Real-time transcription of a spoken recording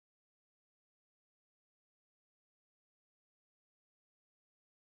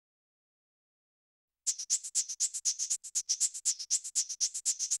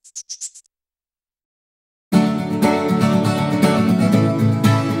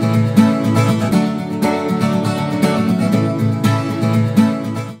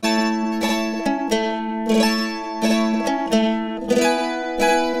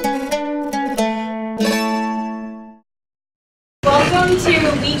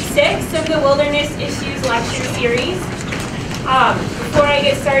week 6 of the Wilderness Issues Lecture Series. Before I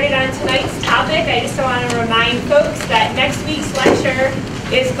get started on tonight's topic, I just want to remind folks that next week's lecture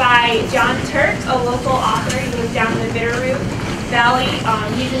is by John Turk, a local author. He lives down in the Bitterroot Valley.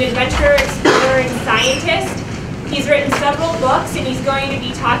 He's an adventurer, explorer, and scientist. He's written several books, and he's going to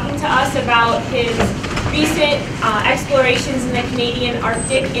be talking to us about his recent explorations in the Canadian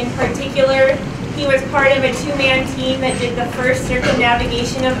Arctic. In particular, he was part of a two-man team that did the first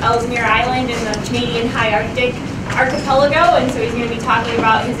circumnavigation of Ellesmere Island in the Canadian High Arctic archipelago, and so he's going to be talking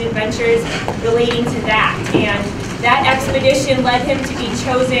about his adventures relating to that. And that expedition led him to be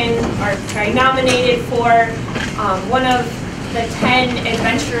nominated for one of the 10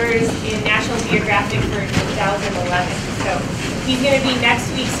 adventurers in National Geographic for 2011. So he's going to be next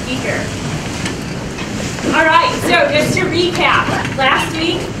week's speaker. All right, so just to recap, last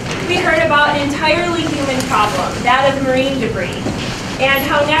week we heard about an entirely human problem, that of marine debris, and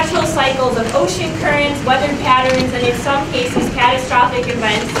how natural cycles of ocean currents, weather patterns, and in some cases catastrophic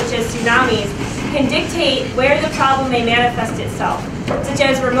events such as tsunamis can dictate where the problem may manifest itself, such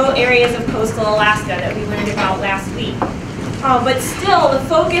as remote areas of coastal Alaska that we learned about last week. But still, the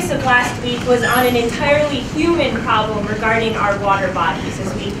focus of last week was on an entirely human problem regarding our water bodies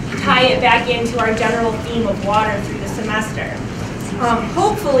as we tie it back into our general theme of water through the semester.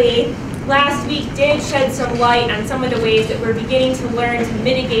 Hopefully, last week did shed some light on some of the ways that we're beginning to learn to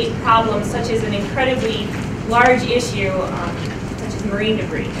mitigate problems such as an incredibly large issue such as marine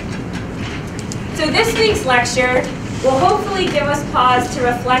debris. So this week's lecture will hopefully give us pause to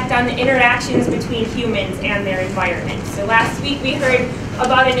reflect on the interactions between humans and their environment. So last week we heard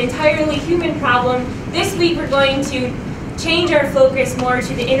about an entirely human problem. This week we're going to change our focus more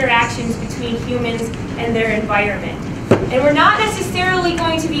to the interactions between humans and their environment. And we're not necessarily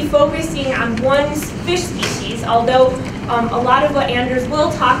going to be focusing on one fish species, although a lot of what Anders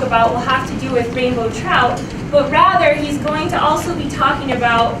will talk about will have to do with rainbow trout, but rather he's going to also be talking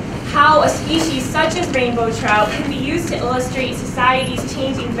about how a species such as rainbow trout can be used to illustrate society's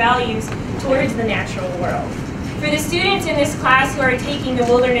changing values towards the natural world. For the students in this class who are taking the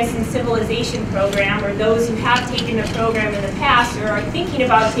Wilderness and Civilization program, or those who have taken the program in the past or are thinking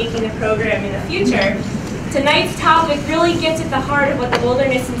about taking the program in the future, tonight's topic really gets at the heart of what the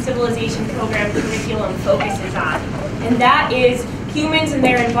Wilderness and Civilization program curriculum focuses on, and that is humans and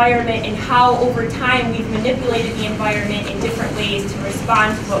their environment and how over time we've manipulated the environment in different ways to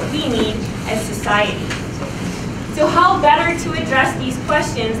respond to what we need as society. So how better to address these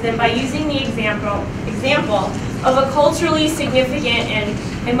questions than by using the example of a culturally significant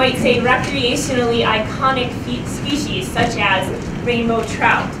and I might say recreationally iconic species such as rainbow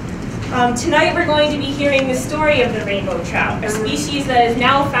trout. Tonight we're going to be hearing the story of the rainbow trout, a species that is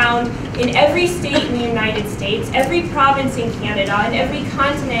now found in every state in the United States, every province in Canada, and every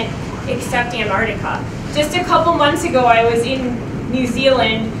continent except Antarctica. Just a couple months ago I was in New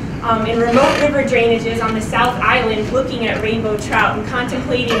Zealand in remote river drainages on the South Island looking at rainbow trout and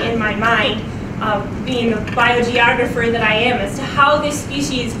contemplating in my mind, being the biogeographer that I am, as to how this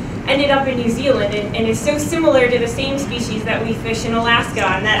species ended up in New Zealand and is so similar to the same species that we fish in Alaska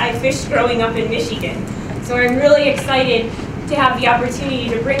and that I fished growing up in Michigan. So I'm really excited to have the opportunity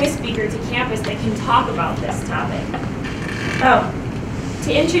to bring a speaker to campus that can talk about this topic.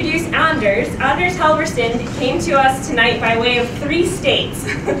 To introduce Anders Halverson came to us tonight by way of 3 states.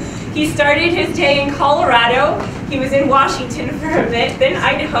 He started his day in Colorado, he was in Washington for a bit, then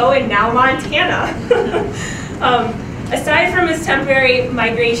Idaho, and now Montana. Aside from his temporary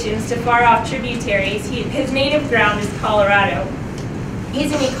migrations to far-off tributaries, his native ground is Colorado.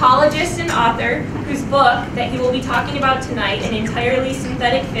 He's an ecologist and author whose book that he will be talking about tonight, An Entirely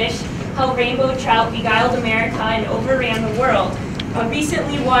Synthetic Fish, How Rainbow Trout Beguiled America and Overran the World,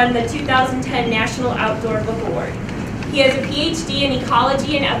 recently won the 2010 National Outdoor Book Award. He has a PhD in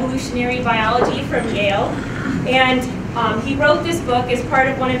ecology and evolutionary biology from Yale, and he wrote this book as part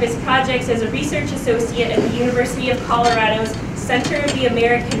of one of his projects as a research associate at the University of Colorado's Center of the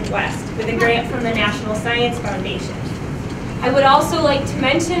American West with a grant from the National Science Foundation. I would also like to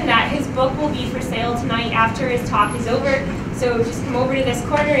mention that his book will be for sale tonight after his talk is over, so just come over to this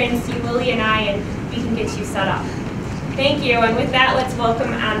corner and see Lily and I and we can get you set up. Thank you, and with that, let's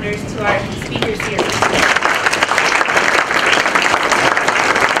welcome Anders to our speaker series.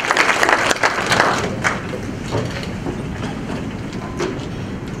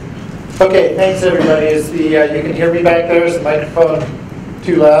 Okay, thanks everybody. Is the you can hear me back there? Is the microphone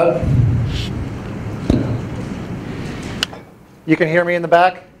too loud? You can hear me in the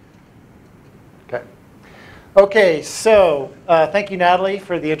back? Okay. Okay, so thank you, Natalie,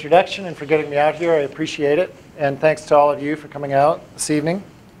 for the introduction and for getting me out here. I appreciate it. And thanks to all of you for coming out this evening.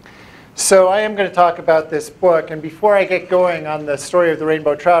 So I am going to talk about this book, and before I get going on the story of the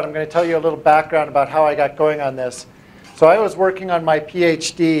rainbow trout, I'm going to tell you a little background about how I got going on this. So I was working on my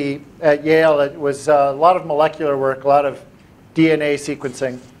PhD at Yale. It was a lot of molecular work, a lot of DNA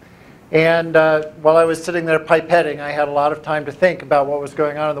sequencing. And while I was sitting there pipetting, I had a lot of time to think about what was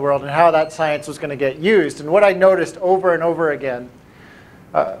going on in the world and how that science was going to get used. And what I noticed over and over again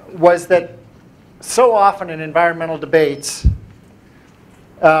was that so often in environmental debates,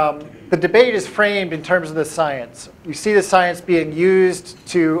 the debate is framed in terms of the science. You see the science being used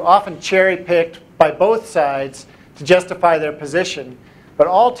to often cherry-picked by both sides to justify their position. But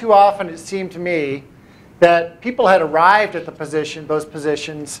all too often it seemed to me that people had arrived at those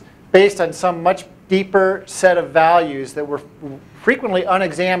positions based on some much deeper set of values that were frequently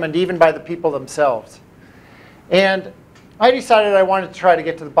unexamined even by the people themselves. And I decided I wanted to try to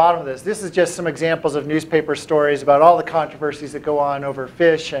get to the bottom of this. This is just some examples of newspaper stories about all the controversies that go on over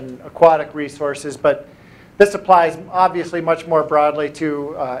fish and aquatic resources, but this applies obviously much more broadly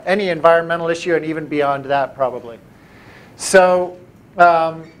to any environmental issue and even beyond that probably. So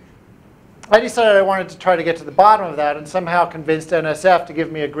I decided I wanted to try to get to the bottom of that and somehow convinced NSF to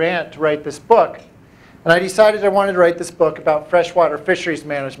give me a grant to write this book. And I decided I wanted to write this book about freshwater fisheries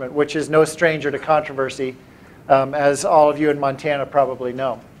management, which is no stranger to controversy, as all of you in Montana probably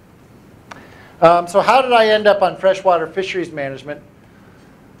know. So how did I end up on freshwater fisheries management?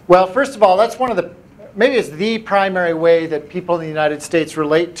 Well, first of all, that's one of the, maybe it's the primary way that people in the United States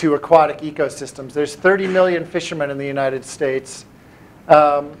relate to aquatic ecosystems. There's 30 million fishermen in the United States.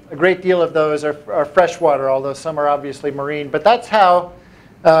 A great deal of those are freshwater, although some are obviously marine. But that's how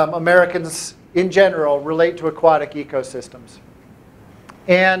Americans in general relate to aquatic ecosystems.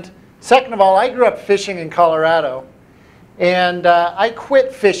 And second of all, I grew up fishing in Colorado. And I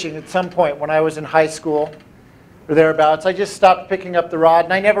quit fishing at some point when I was in high school or thereabouts. I just stopped picking up the rod.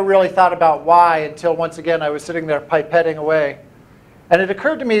 And I never really thought about why until once again I was sitting there pipetting away. And it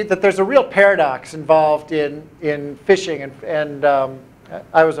occurred to me that there's a real paradox involved in fishing. And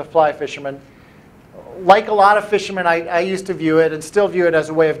I was a fly fisherman. Like a lot of fishermen, I used to view it and still view it as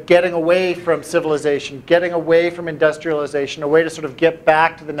a way of getting away from civilization, getting away from industrialization, a way to sort of get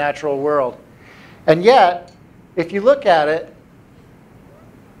back to the natural world. And yet, if you look at it,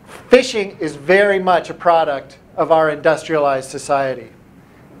 fishing is very much a product of our industrialized society.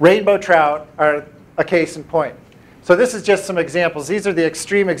 Rainbow trout are a case in point. So this is just some examples. These are the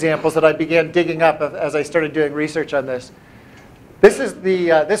extreme examples that I began digging up as I started doing research on this. This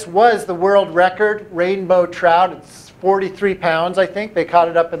was the world record rainbow trout. It's 43 pounds, I think. They caught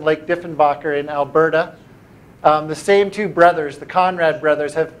it up in Lake Diefenbaker in Alberta. The same two brothers, the Conrad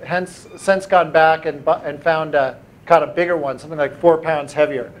brothers, have since gone back and found caught a bigger one, something like 4 pounds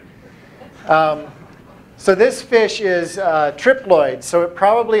heavier. So this fish is triploid, so it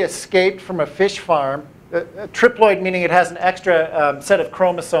probably escaped from a fish farm. Triploid meaning it has an extra set of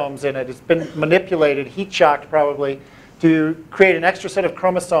chromosomes in it. It's been manipulated, heat shocked probably, to create an extra set of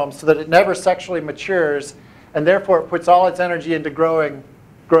chromosomes so that it never sexually matures, and therefore it puts all its energy into growing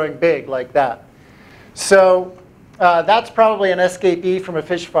big like that. So that's probably an escapee from a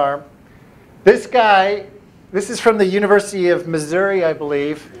fish farm. This guy, this is from the University of Missouri, I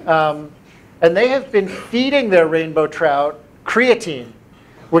believe, and they have been feeding their rainbow trout creatine,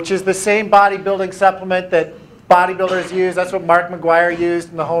 which is the same bodybuilding supplement that bodybuilders use. That's what Mark McGuire used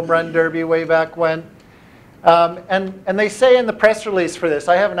in the home run derby way back when. And they say in the press release for this,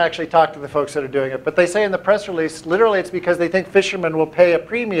 I haven't actually talked to the folks that are doing it, but they say in the press release, literally it's because they think fishermen will pay a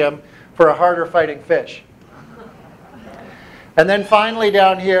premium for a harder fighting fish. And then finally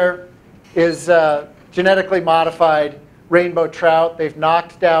down here is genetically modified rainbow trout. They've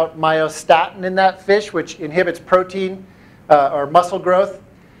knocked out myostatin in that fish, which inhibits protein or muscle growth.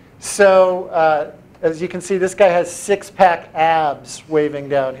 So as you can see, this guy has 6-pack abs waving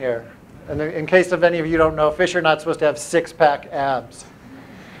down here. And in case of any of you don't know, fish are not supposed to have 6-pack abs.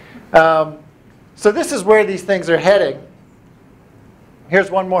 So this is where these things are heading. Here's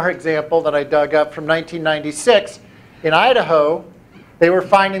one more example that I dug up from 1996. In Idaho, they were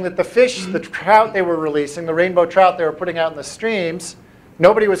finding that the fish, the trout they were releasing, the rainbow trout they were putting out in the streams,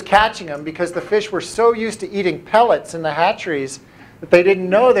 nobody was catching them because the fish were so used to eating pellets in the hatcheries that they didn't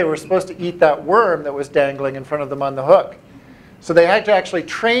know they were supposed to eat that worm that was dangling in front of them on the hook. So they had to actually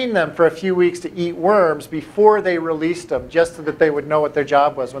train them for a few weeks to eat worms before they released them, just so that they would know what their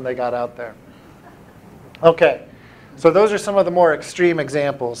job was when they got out there. Okay, so those are some of the more extreme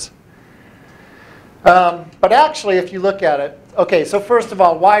examples. But actually, if you look at it, okay, so first of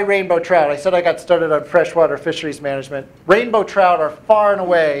all, why rainbow trout? I said I got started on freshwater fisheries management. Rainbow trout are far and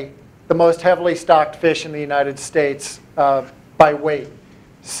away the most heavily stocked fish in the United States by weight.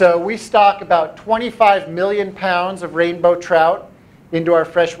 So we stock about 25 million pounds of rainbow trout into our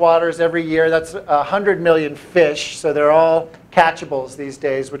fresh waters every year. That's 100 million fish, so they're all catchables these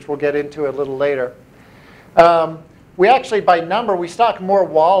days, which we'll get into a little later. We actually, by number, we stock more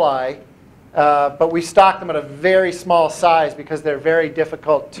walleye, but we stock them at a very small size because they're very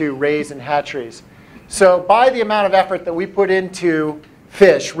difficult to raise in hatcheries. So by the amount of effort that we put into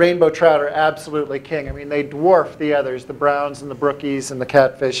fish, rainbow trout are absolutely king. I mean, they dwarf the others, the browns and the brookies and the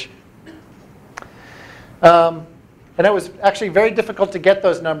catfish. And it was actually very difficult to get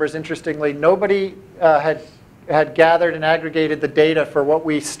those numbers, interestingly. Nobody had gathered and aggregated the data for what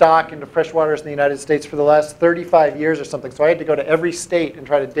we stock into freshwaters in the United States for the last 35 years or something. So I had to go to every state and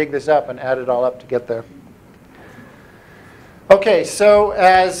try to dig this up and add it all up to get there. Okay, so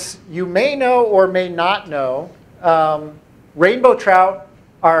as you may know or may not know, rainbow trout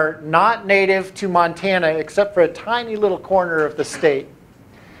are not native to Montana except for a tiny little corner of the state.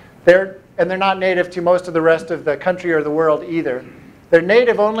 They're not native to most of the rest of the country or the world either. They're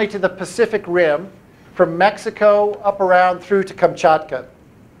native only to the Pacific Rim, from Mexico up around through to Kamchatka.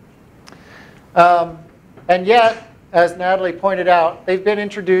 And yet, as Natalie pointed out, they've been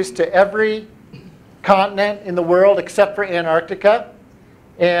introduced to every continent in the world except for Antarctica,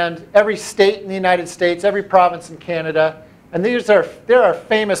 and every state in the United States, every province in Canada. And there are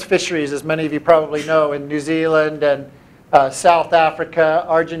famous fisheries, as many of you probably know, in New Zealand and South Africa,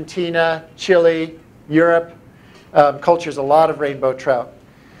 Argentina, Chile, Europe. Cultures a lot of rainbow trout.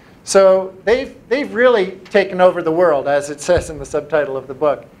 So they've really taken over the world, as it says in the subtitle of the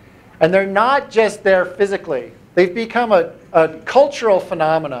book. And they're not just there physically. They've become a cultural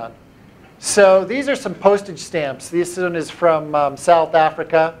phenomenon. So these are some postage stamps. This one is from South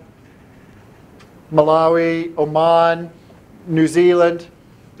Africa, Malawi, Oman, New Zealand.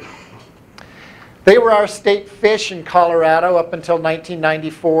 They were our state fish in Colorado up until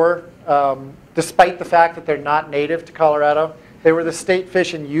 1994, despite the fact that they're not native to Colorado. They were the state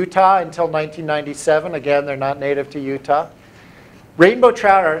fish in Utah until 1997. Again, they're not native to Utah. Rainbow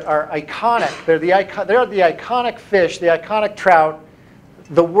trout are iconic. They're the iconic fish, the iconic trout,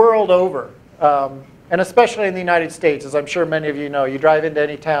 the world over, and especially in the United States, as I'm sure many of you know. You drive into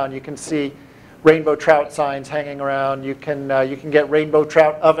any town, you can see rainbow trout signs hanging around. You can get rainbow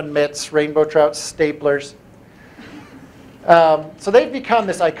trout oven mitts, rainbow trout staplers. So they've become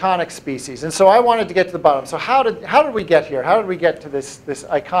this iconic species, and so I wanted to get to the bottom. So how did we get here? How did we get to this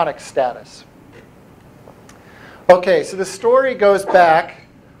iconic status? Okay, so the story goes back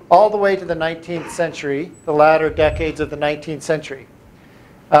all the way to the 19th century, the latter decades of the 19th century.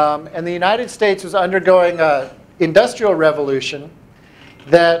 And the United States was undergoing an industrial revolution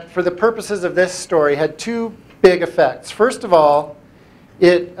that, for the purposes of this story, had two big effects. First of all,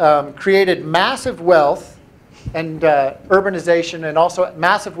 it created massive wealth and urbanization, and also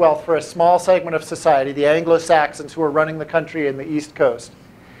massive wealth for a small segment of society, the Anglo-Saxons who were running the country in the East Coast.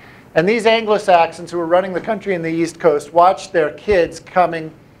 And these Anglo-Saxons who were running the country in the East Coast watched their kids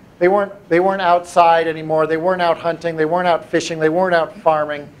coming. They weren't outside anymore. They weren't out hunting. They weren't out fishing. They weren't out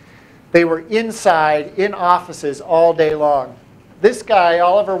farming. They were inside in offices all day long. This guy,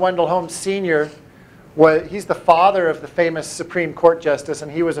 Oliver Wendell Holmes Sr., he's the father of the famous Supreme Court Justice, and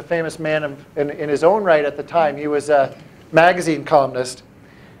he was a famous man in his own right at the time. He was a magazine columnist.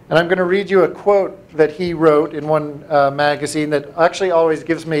 And I'm going to read you a quote that he wrote in one magazine that actually always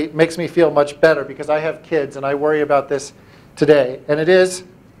makes me feel much better, because I have kids and I worry about this today. And it is,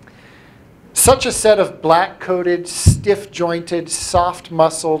 "Such a set of black-coated, stiff-jointed,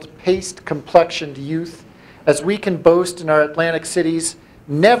 soft-muscled, paste-complexioned youth as we can boast in our Atlantic cities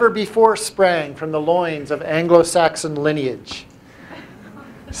never before sprang from the loins of Anglo-Saxon lineage."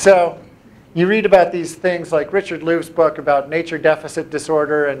 So you read about these things like Richard Louv's book about nature deficit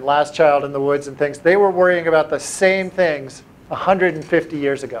disorder and Last Child in the Woods and things. They were worrying about the same things 150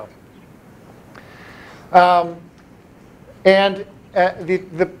 years ago. And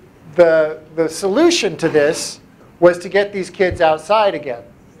the solution to this was to get these kids outside again,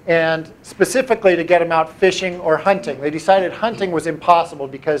 and specifically to get them out fishing or hunting. They decided hunting was impossible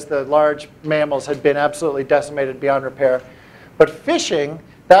because the large mammals had been absolutely decimated beyond repair. But fishing,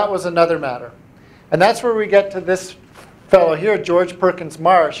 that was another matter. And that's where we get to this fellow here, George Perkins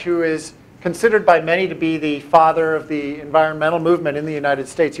Marsh, who is considered by many to be the father of the environmental movement in the United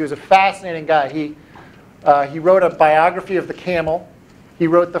States. He was a fascinating guy. He wrote a biography of the camel. He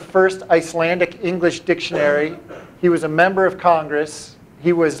wrote the first Icelandic English dictionary. He was a member of Congress.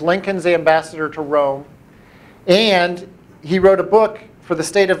 He was Lincoln's ambassador to Rome. And he wrote a book for the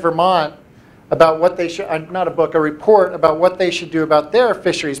state of Vermont about what they should, not a book, a report about what they should do about their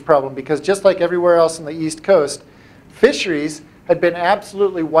fisheries problem. Because just like everywhere else on the East Coast, fisheries had been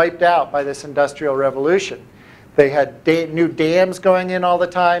absolutely wiped out by this industrial revolution. They had new dams going in all the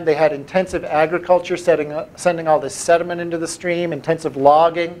time. They had intensive agriculture sending all this sediment into the stream, intensive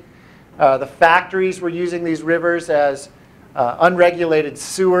logging. The factories were using these rivers as unregulated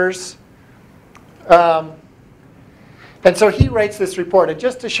sewers. And so he writes this report. And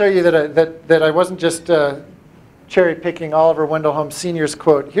just to show you that I wasn't just cherry-picking Oliver Wendell Holmes Sr.'s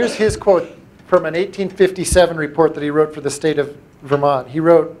quote, here's his quote from an 1857 report that he wrote for the state of Vermont. He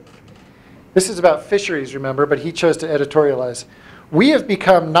wrote, this is about fisheries, remember, but he chose to editorialize. We have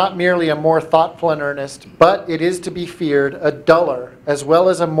become not merely a more thoughtful and earnest, but it is to be feared, a duller, as well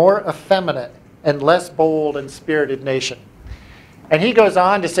as a more effeminate and less bold and spirited nation. And he goes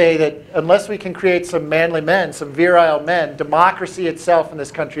on to say that unless we can create some manly men, some virile men, democracy itself in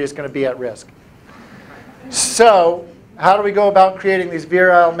this country is going to be at risk. So how do we go about creating these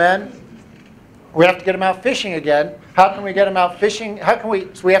virile men? We have to get them out fishing again. How can we get them out fishing?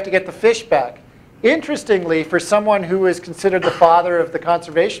 So we have to get the fish back. Interestingly, for someone who is considered the father of the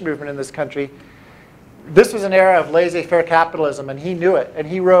conservation movement in this country, this was an era of laissez-faire capitalism, and he knew it. And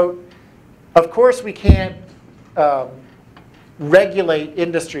he wrote, of course we can't regulate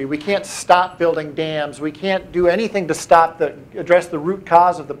industry. We can't stop building dams. We can't do anything to address the root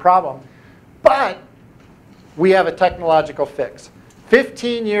cause of the problem. But we have a technological fix.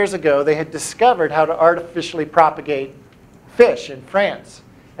 15 years ago, they had discovered how to artificially propagate fish in France.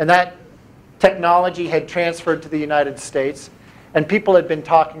 And that technology had transferred to the United States. And people had been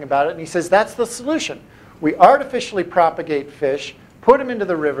talking about it. And he says, that's the solution. We artificially propagate fish, put them into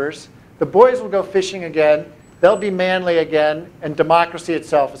the rivers. The boys will go fishing again. They'll be manly again. And democracy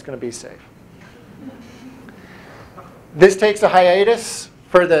itself is going to be safe. This takes a hiatus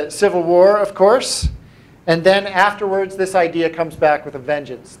for the Civil War, of course. And then afterwards, this idea comes back with a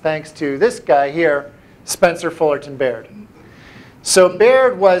vengeance, thanks to this guy here, Spencer Fullerton Baird. So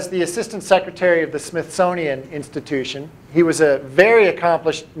Baird was the assistant secretary of the Smithsonian Institution. He was a very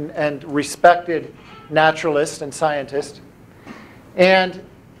accomplished and respected naturalist and scientist. And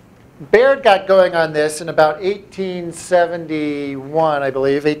Baird got going on this in about 1871, I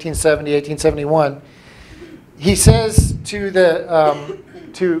believe, 1870, 1871. He says to the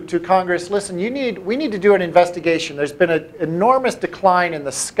to Congress, listen, we need to do an investigation. There's been an enormous decline in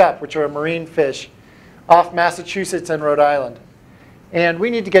the scup, which are a marine fish, off Massachusetts and Rhode Island. And we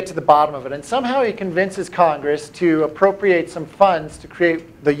need to get to the bottom of it. And somehow he convinces Congress to appropriate some funds to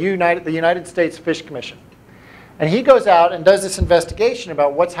create the United States Fish Commission. And he goes out and does this investigation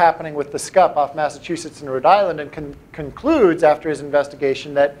about what's happening with the scup off Massachusetts and Rhode Island, and concludes after his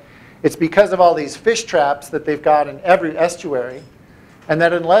investigation that it's because of all these fish traps that they've got in every estuary. And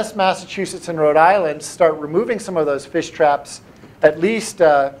that unless Massachusetts and Rhode Island start removing some of those fish traps, at least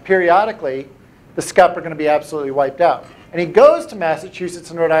periodically, the scup are going to be absolutely wiped out. And he goes to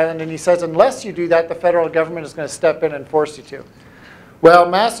Massachusetts and Rhode Island and he says, unless you do that, the federal government is going to step in and force you to. Well,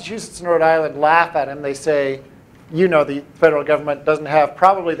 Massachusetts and Rhode Island laugh at him. They say, you know, the federal government doesn't have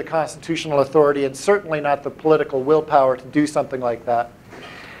probably the constitutional authority and certainly not the political willpower to do something like that.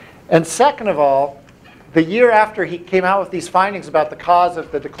 And second of all, the year after he came out with these findings about the cause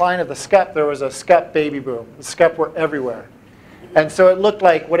of the decline of the scup, there was a scup baby boom. The scup were everywhere. And so it looked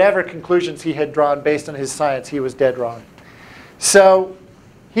like whatever conclusions he had drawn based on his science, he was dead wrong. So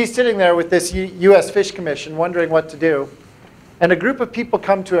he's sitting there with this U.S. Fish Commission wondering what to do. And a group of people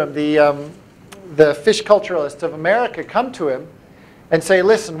come to him, the fish culturalists of America come to him and say,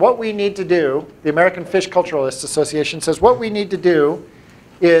 listen, what we need to do, the American Fish Culturalists Association says, what we need to do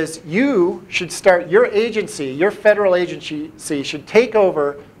is you should start, your agency, your federal agency should take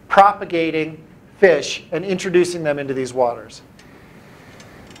over propagating fish and introducing them into these waters.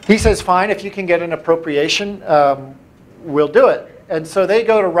 He says, fine, if you can get an appropriation, we'll do it. And so they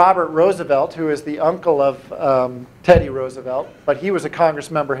go to Robert Roosevelt, who is the uncle of Teddy Roosevelt, but he was a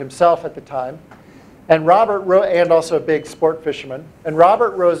Congress member himself at the time. And and also a big sport fisherman. And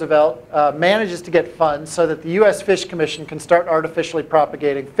Robert Roosevelt manages to get funds so that the U.S. Fish Commission can start artificially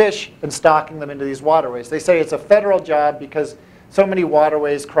propagating fish and stocking them into these waterways. They say it's a federal job because so many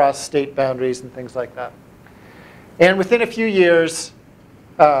waterways cross state boundaries and things like that. And within a few years,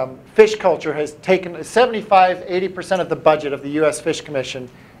 fish culture has taken 75–80% of the budget of the U.S. Fish Commission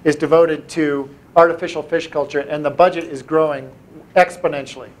is devoted to artificial fish culture, and the budget is growing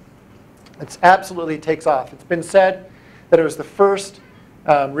exponentially. It absolutely takes off. It's been said that it was the first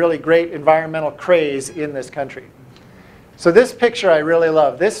really great environmental craze in this country. So this picture I really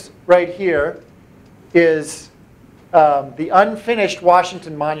love. This right here is the unfinished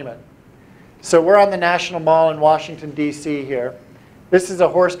Washington Monument. So we're on the National Mall in Washington, D.C. here. This is a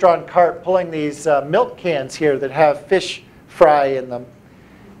horse-drawn cart pulling these milk cans here that have fish fry in them.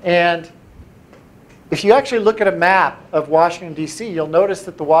 And if you actually look at a map of Washington, D.C., you'll notice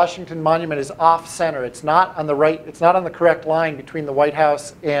that the Washington Monument is off-center. It's not on the right, it's not on the correct line between the White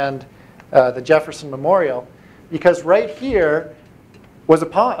House and the Jefferson Memorial, because right here was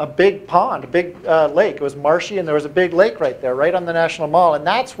a big pond, a big lake. It was marshy, and there was a big lake right there, right on the National Mall. And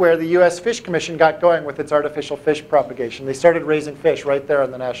that's where the U.S. Fish Commission got going with its artificial fish propagation. They started raising fish right there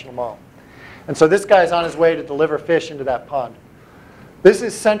on the National Mall. And so this guy's on his way to deliver fish into that pond. This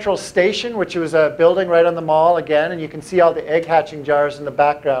is Central Station, which was a building right on the mall again, and you can see all the egg hatching jars in the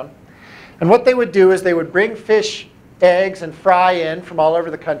background. And what they would do is they would bring fish eggs and fry in from all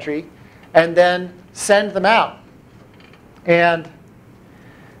over the country and then send them out. And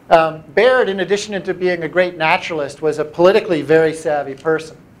Baird, in addition to being a great naturalist, was a politically very savvy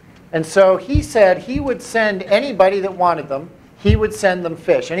person. And so he said he would send anybody that wanted them, he would send them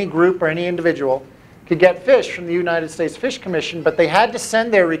fish. Any group or any individual could get fish from the United States Fish Commission, but they had to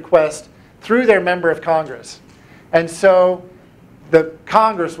send their request through their member of Congress. And so the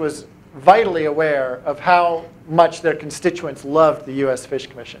Congress was vitally aware of how much their constituents loved the U.S. Fish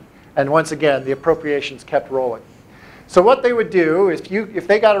Commission. And once again, the appropriations kept rolling. So what they would do, if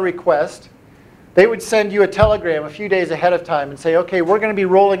they got a request, they would send you a telegram a few days ahead of time and say, okay, we're going to be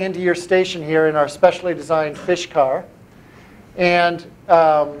rolling into your station here in our specially designed fish car. And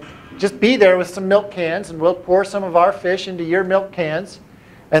just be there with some milk cans, and we'll pour some of our fish into your milk cans.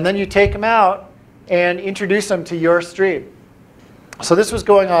 And then you take them out and introduce them to your stream. So this was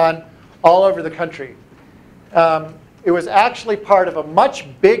going on all over the country. It was actually part of a much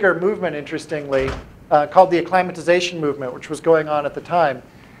bigger movement, interestingly, called the acclimatization movement, which was going on at the time.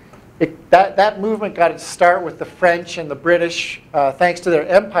 That movement got its start with the French and the British, thanks to their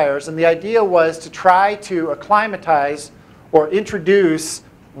empires. And the idea was to try to acclimatize or introduce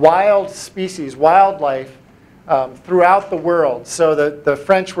wild species, wildlife, throughout the world. So the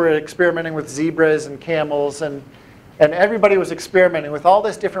French were experimenting with zebras and camels, and everybody was experimenting with all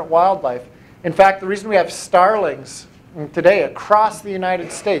this different wildlife. In fact, the reason we have starlings today across the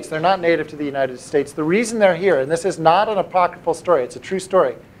United States, they're not native to the United States. The reason they're here, and this is not an apocryphal story, it's a true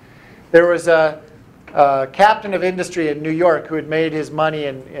story. There was a captain of industry in New York who had made his money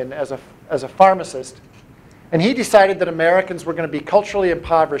as a pharmacist. And he decided that Americans were going to be culturally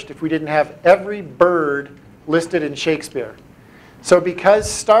impoverished if we didn't have every bird listed in Shakespeare. So because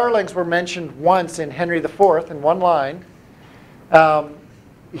starlings were mentioned once in Henry IV in one line,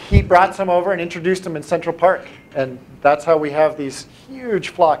 he brought some over and introduced them in Central Park. And that's how we have these huge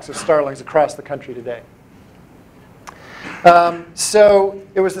flocks of starlings across the country today. So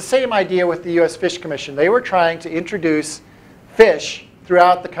it was the same idea with the U.S. Fish Commission. They were trying to introduce fish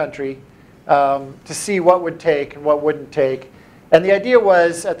throughout the country to see what would take and what wouldn't take. And the idea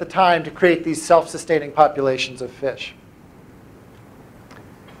was, at the time, to create these self-sustaining populations of fish.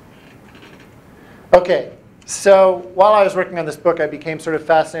 Okay, so while I was working on this book, I became sort of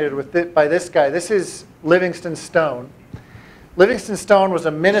fascinated by this guy. This is Livingston Stone. Livingston Stone was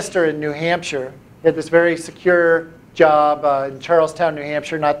a minister in New Hampshire. He had this very secure job in Charlestown, New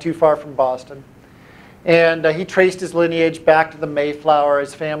Hampshire, not too far from Boston. And he traced his lineage back to the Mayflower.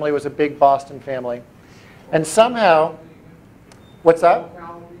 His family was a big Boston family. And somehow, what's that?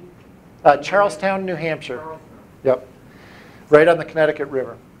 Charlestown, New Hampshire. Yep. Right on the Connecticut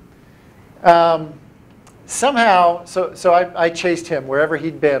River. Somehow, so I chased him. Wherever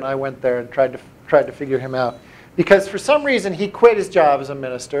he'd been, I went there and tried to figure him out. Because for some reason, he quit his job as a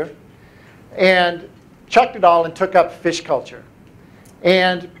minister and chucked it all and took up fish culture.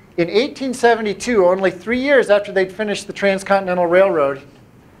 And in 1872, only 3 years after they'd finished the Transcontinental Railroad,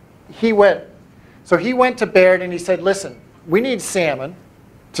 he went. So he went to Baird and he said, listen, we need salmon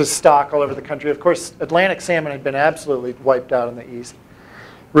to stock all over the country. Of course, Atlantic salmon had been absolutely wiped out in the East.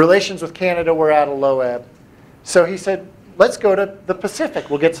 Relations with Canada were at a low ebb. So he said, let's go to the Pacific.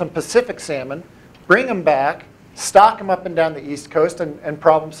 We'll get some Pacific salmon, bring them back, stock them up and down the East Coast, and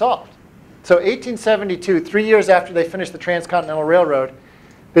problem solved. So 1872, 3 years after they finished the Transcontinental Railroad,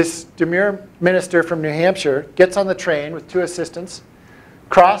 this demure minister from New Hampshire gets on the train with 2 assistants,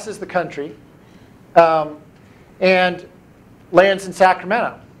 crosses the country, and lands in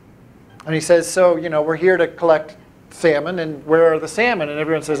Sacramento. And he says, so, you know, we're here to collect salmon, and where are the salmon? And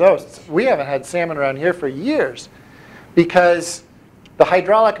everyone says, oh, we haven't had salmon around here for years, because the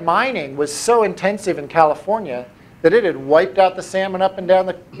hydraulic mining was so intensive in California that it had wiped out the salmon up and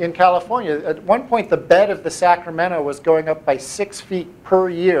down in California. At one point, the bed of the Sacramento was going up by 6 feet per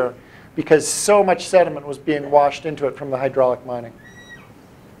year because so much sediment was being washed into it from the hydraulic mining.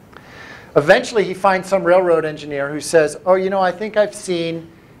 Eventually, he finds some railroad engineer who says, oh, you know, I think I've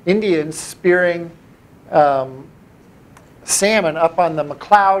seen Indians spearing salmon up on the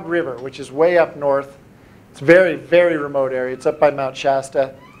McCloud River, which is way up north. It's a very, very remote area. It's up by Mount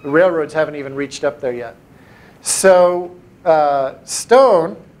Shasta. The railroads haven't even reached up there yet. So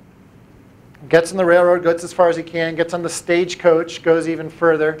Stone gets on the railroad, goes as far as he can, gets on the stagecoach, goes even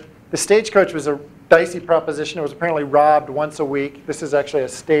further. The stagecoach was a dicey proposition. It was apparently robbed once a week. This is actually a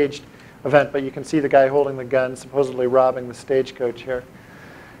staged event, but you can see the guy holding the gun supposedly robbing the stagecoach here.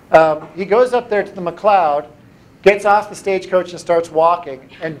 He goes up there to the McCloud, gets off the stagecoach and starts walking,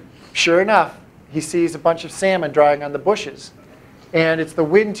 and sure enough, he sees a bunch of salmon drying on the bushes. And it's the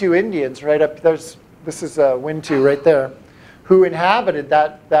Wintu Indians right up there. This is Wintu right there, who inhabited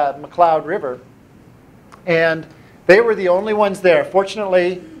that McCloud River. And they were the only ones there.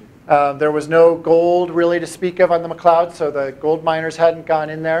 Fortunately, there was no gold really to speak of on the McCloud, so the gold miners hadn't gone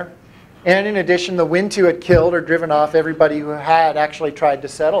in there. And in addition, the Wintu had killed or driven off everybody who had actually tried to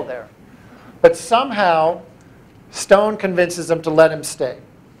settle there. But somehow, Stone convinces them to let him stay.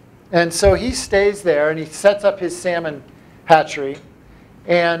 And so he stays there, and he sets up his salmon hatchery.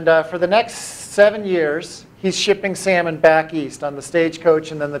 And for the next 7 years, he's shipping salmon back east on the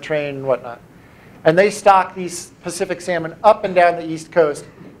stagecoach and then the train and whatnot. And they stock these Pacific salmon up and down the East Coast.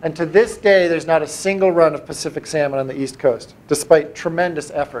 And to this day, there's not a single run of Pacific salmon on the East Coast, despite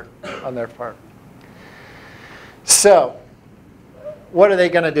tremendous effort on their part. So what are they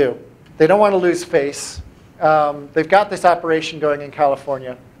going to do? They don't want to lose face. They've got this operation going in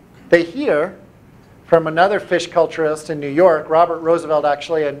California. They hear from another fish culturist in New York, Robert Roosevelt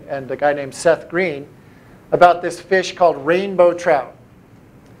actually, and a guy named Seth Green, about this fish called rainbow trout.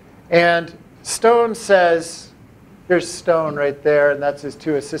 And Stone says, here's Stone right there, and that's his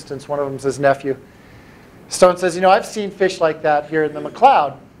two assistants. One of them's his nephew. Stone says, you know, I've seen fish like that here in the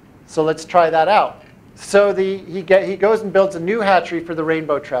McCloud, so let's try that out. So he goes and builds a new hatchery for the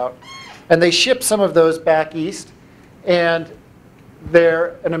rainbow trout, and they ship some of those back east, and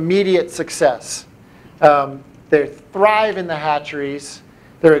they're an immediate success. They thrive in the hatcheries.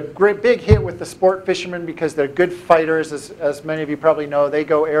 They're a great big hit with the sport fishermen because they're good fighters, as many of you probably know. They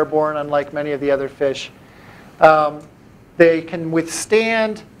go airborne, unlike many of the other fish. They can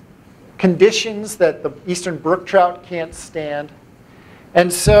withstand conditions that the eastern brook trout can't stand.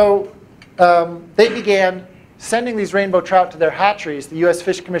 And so they began sending these rainbow trout to their hatcheries, the U.S.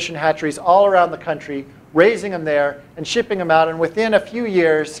 Fish Commission hatcheries all around the country, raising them there and shipping them out. And within a few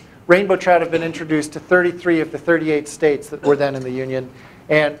years, rainbow trout have been introduced to 33 of the 38 states that were then in the Union.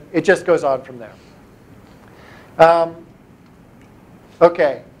 And it just goes on from there.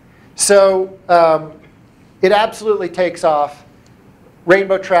 Okay, so it absolutely takes off.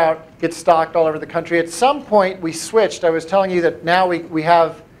 Rainbow trout gets stocked all over the country. At some point, we switched. I was telling you that now we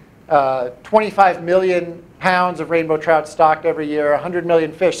have 25 million pounds of rainbow trout stocked every year, 100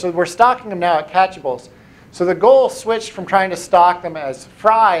 million fish. So we're stocking them now at catchables. So the goal switched from trying to stock them as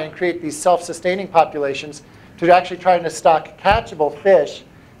fry and create these self-sustaining populations to actually trying to stock catchable fish.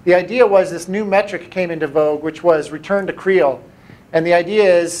 The idea was this new metric came into vogue, which was return to creel. And the idea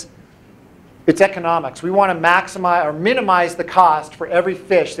is it's economics. We want to maximize or minimize the cost for every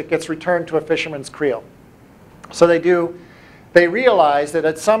fish that gets returned to a fisherman's creel. So they realize that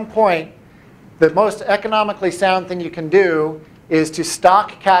at some point, the most economically sound thing you can do is to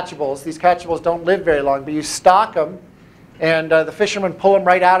stock catchables. These catchables don't live very long, but you stock them, and the fishermen pull them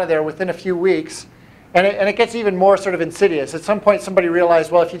right out of there within a few weeks. And it gets even more sort of insidious. At some point, somebody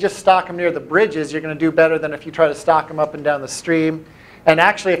realized, well, if you just stock them near the bridges, you're going to do better than if you try to stock them up and down the stream. And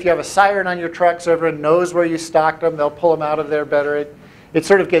actually, if you have a siren on your truck so everyone knows where you stocked them, they'll pull them out of there better. It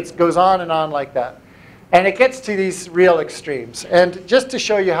sort of goes on and on like that. And it gets to these real extremes. And just to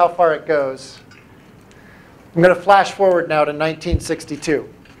show you how far it goes, I'm going to flash forward now to 1962.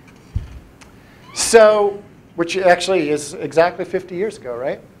 So, which actually is exactly 50 years ago,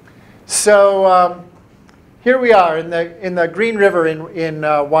 right? So here we are in the Green River in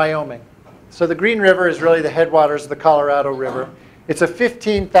Wyoming. So the Green River is really the headwaters of the Colorado River. It's a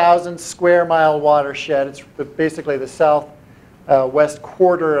 15,000 square mile watershed. It's basically the southwest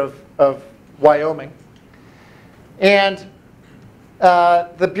quarter of Wyoming. And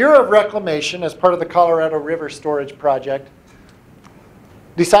the Bureau of Reclamation, as part of the Colorado River Storage Project,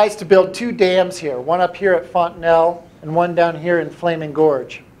 decides to build 2 dams here, one up here at Fontenelle and one down here in Flaming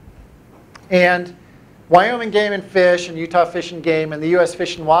Gorge. And Wyoming Game and Fish and Utah Fish and Game and the U.S.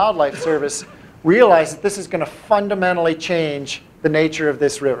 Fish and Wildlife Service realize that this is going to fundamentally change the nature of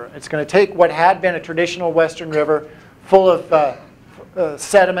this river. It's going to take what had been a traditional western river full of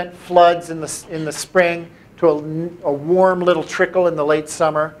sediment, floods in the spring, to a warm little trickle in the late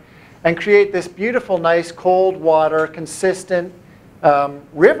summer, and create this beautiful, nice, cold water, consistent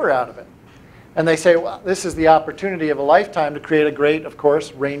river out of it. And they say, well, this is the opportunity of a lifetime to create a great, of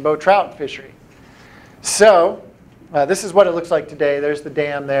course, rainbow trout fishery. So this is what it looks like today. There's the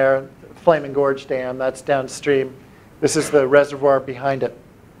dam there, Flaming Gorge Dam. That's downstream. This is the reservoir behind it.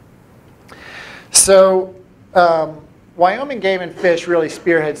 So Wyoming Game and Fish really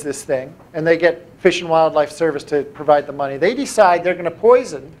spearheads this thing, and they get Fish and Wildlife Service to provide the money. They decide they're going to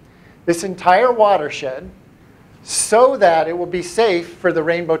poison this entire watershed so that it will be safe for the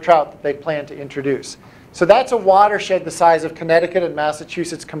rainbow trout that they plan to introduce. So that's a watershed the size of Connecticut and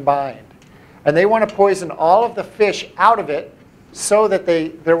Massachusetts combined. And they want to poison all of the fish out of it so that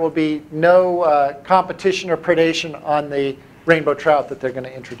there will be no competition or predation on the rainbow trout that they're going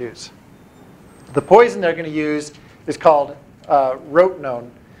to introduce. The poison they're going to use is called rotenone,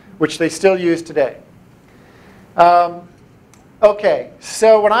 which they still use today. Okay,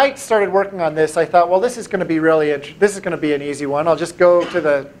 so when I started working on this, I thought, well, this is going to be this is going to be an easy one. I'll just go to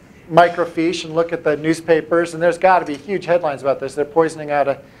the microfiche and look at the newspapers, and there's got to be huge headlines about this. They're poisoning out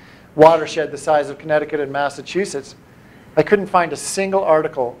a watershed the size of Connecticut and Massachusetts. I couldn't find a single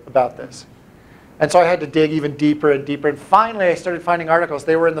article about this. And so I had to dig even deeper and deeper. And finally, I started finding articles.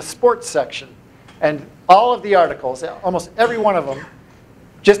 They were in the sports section. And all of the articles, almost every one of them,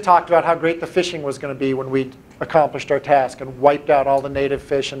 just talked about how great the fishing was going to be when we accomplished our task and wiped out all the native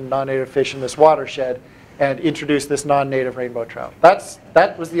fish and non-native fish in this watershed and introduced this non-native rainbow trout.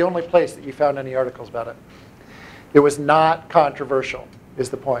 That was the only place that you found any articles about it. It was not controversial, is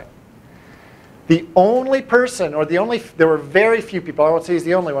the point. The only person, or there were very few people, I won't say he's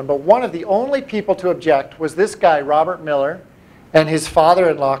the only one, but one of the only people to object was this guy, Robert Miller, and his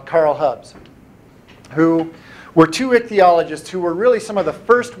father-in-law, Carl Hubbs, who were two ichthyologists who were really some of the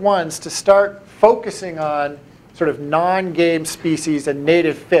first ones to start focusing on sort of non-game species and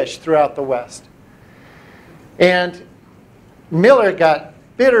native fish throughout the West. And Miller got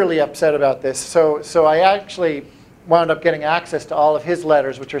bitterly upset about this, so I actually wound up getting access to all of his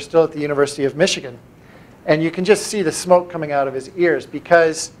letters, which are still at the University of Michigan. And you can just see the smoke coming out of his ears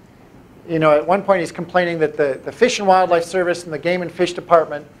because, at one point he's complaining that the Fish and Wildlife Service and the Game and Fish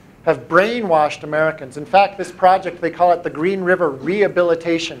Department have brainwashed Americans. In fact, this project, they call it the Green River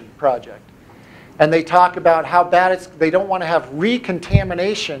Rehabilitation Project. And they talk about how bad they don't want to have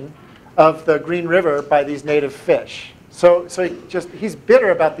recontamination of the Green River by these native fish. So he's bitter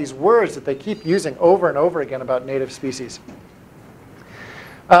about these words that they keep using over and over again about native species.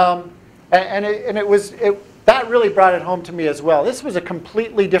 That really brought it home to me as well. This was a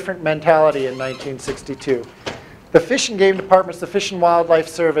completely different mentality in 1962. The Fish and Game Departments, the Fish and Wildlife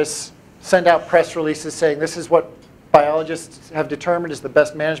Service send out press releases saying this is what biologists have determined is the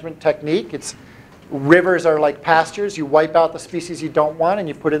best management technique. Rivers are like pastures. You wipe out the species you don't want and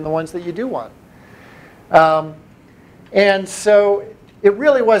you put in the ones that you do want. And so it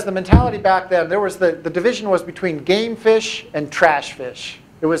really was the mentality back then. There was the division was between game fish and trash fish.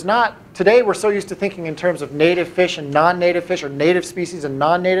 It was not, today we're so used to thinking in terms of native fish and non-native fish, or native species and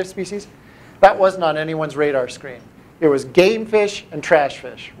non-native species. That wasn't on anyone's radar screen. It was game fish and trash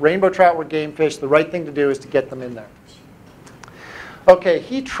fish. Rainbow trout were game fish. The right thing to do is to get them in there. Okay,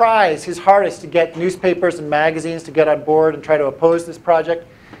 he tries his hardest to get newspapers and magazines to get on board and try to oppose this project.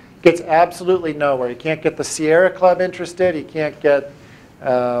 Gets absolutely nowhere. He can't get the Sierra Club interested. He can't get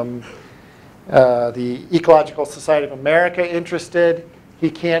the Ecological Society of America interested. He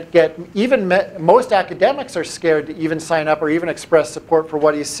can't get, even most academics are scared to even sign up or even express support for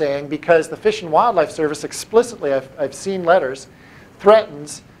what he's saying because the Fish and Wildlife Service explicitly, I've seen letters,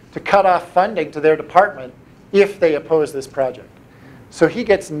 threatens to cut off funding to their department if they oppose this project. So he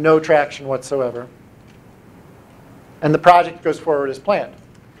gets no traction whatsoever. And the project goes forward as planned.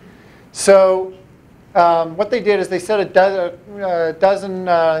 So what they did is they set a dozen,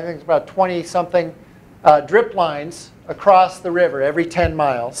 I think it's about 20-something drip lines across the river every 10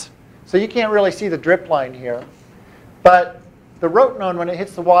 miles. So you can't really see the drip line here. But the rotenone, when it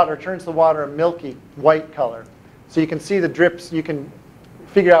hits the water, turns the water a milky white color. So you can see the drips. You can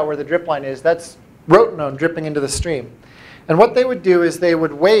figure out where the drip line is. That's rotenone dripping into the stream. And what they would do is they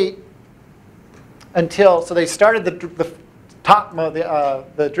would wait until, so they started the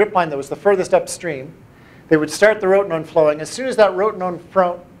drip line that was the furthest upstream. They would start the rotenone flowing. As soon as that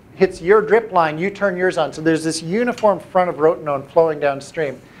rotenone hits your drip line, you turn yours on. So there's this uniform front of rotenone flowing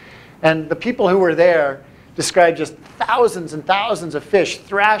downstream. And the people who were there described just thousands and thousands of fish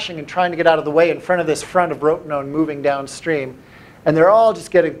thrashing and trying to get out of the way in front of this front of rotenone moving downstream. And they're all just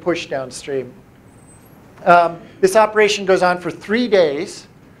getting pushed downstream. This operation goes on for 3 days.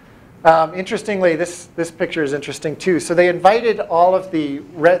 Interestingly, this picture is interesting too. So they invited all of the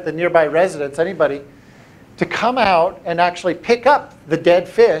nearby residents, anybody, to come out and actually pick up the dead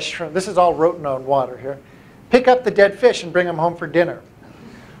fish. This is all rotenone water here. Pick up the dead fish and bring them home for dinner.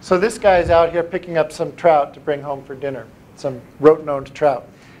 So this guy's out here picking up some trout to bring home for dinner, some rotenone trout.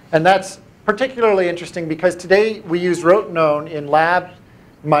 And that's particularly interesting because today we use rotenone in lab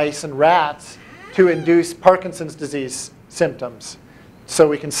mice and rats to induce Parkinson's disease symptoms, so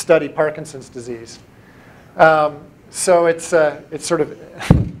we can study Parkinson's disease. So it's sort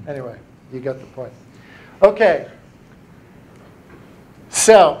of, anyway, you got the point. Okay.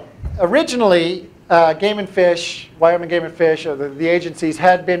 So originally, Game and Fish, Wyoming Game and Fish, or the agencies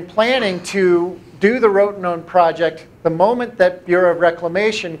had been planning to do the rotenone project the moment that Bureau of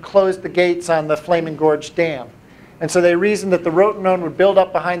Reclamation closed the gates on the Flaming Gorge Dam. And so they reasoned that the rotenone would build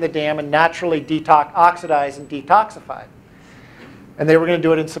up behind the dam and naturally oxidize and detoxify. And they were going to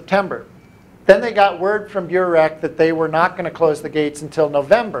do it in September. Then they got word from Bureau Rec that they were not going to close the gates until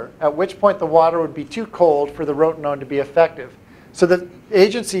November, at which point the water would be too cold for the rotenone to be effective. So the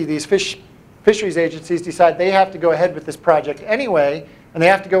agency, these fisheries agencies, decide they have to go ahead with this project anyway, and they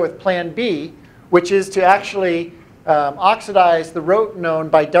have to go with Plan B, which is to actually oxidize the rotenone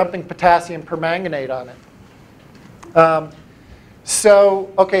by dumping potassium permanganate on it. So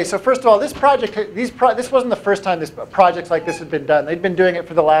first of all, this project, this wasn't the first time projects like this had been done. They'd been doing it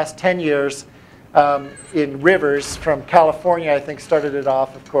for the last 10 years in rivers from California, I think, started it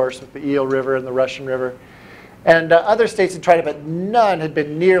off, of course, with the Eel River and the Russian River. And other states had tried it, but none had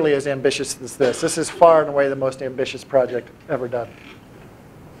been nearly as ambitious as this. This is far and away the most ambitious project ever done.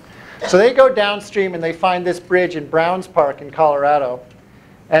 So they go downstream and they find this bridge in Browns Park in Colorado.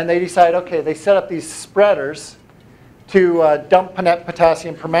 And they decide, okay, they set up these spreaders to dump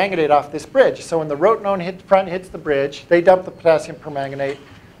potassium permanganate off this bridge. So when the rotenone front hits the bridge, they dump the potassium permanganate.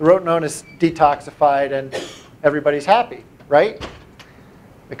 The rotenone is detoxified and everybody's happy, right?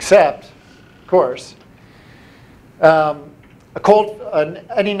 Except, of course,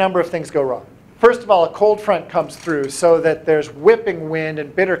 any number of things go wrong. First of all, a cold front comes through so that there's whipping wind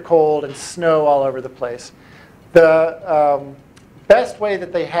and bitter cold and snow all over the place. The best way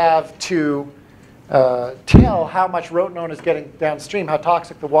that they have to tell how much rotenone is getting downstream, how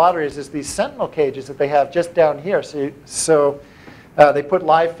toxic the water is these sentinel cages that they have just down here. So they put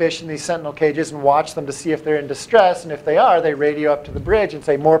live fish in these sentinel cages and watch them to see if they're in distress. And if they are, they radio up to the bridge and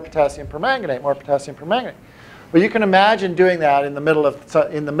say, more potassium permanganate, more potassium permanganate. Well, you can imagine doing that in the middle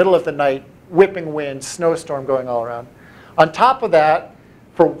of the night, whipping wind, snowstorm going all around. On top of that,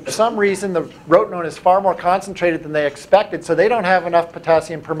 for some reason, the rotenone is far more concentrated than they expected, so they don't have enough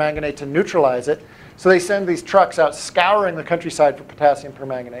potassium permanganate to neutralize it. So they send these trucks out scouring the countryside for potassium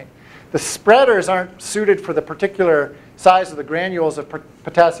permanganate. The spreaders aren't suited for the particular size of the granules of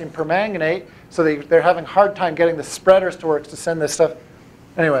potassium permanganate, so they're having a hard time getting the spreaders to work to send this stuff.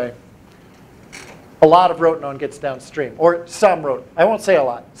 Anyway, a lot of rotenone gets downstream, or some rotenone. I won't say a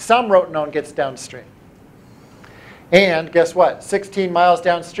lot. Some rotenone gets downstream. And guess what? 16 miles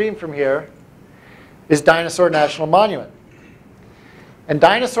downstream from here is Dinosaur National Monument. And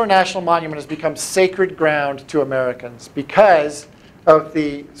Dinosaur National Monument has become sacred ground to Americans because of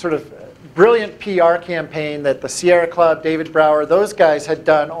the sort of brilliant PR campaign that the Sierra Club, David Brower, those guys had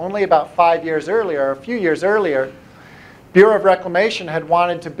done only about 5 years earlier, or a few years earlier. Bureau of Reclamation had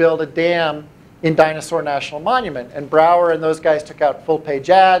wanted to build a dam in Dinosaur National Monument. And Brower and those guys took out full-page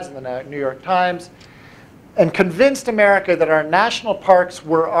ads in the New York Times and convinced America that our national parks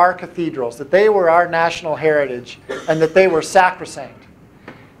were our cathedrals, that they were our national heritage, and that they were sacrosanct.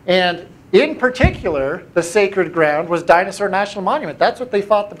 And in particular, the sacred ground was Dinosaur National Monument. That's what they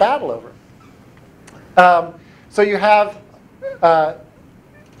fought the battle over. So you have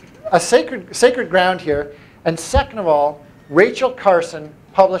a sacred ground here. And second of all, Rachel Carson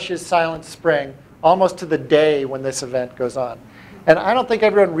publishes Silent Spring almost to the day when this event goes on. And I don't think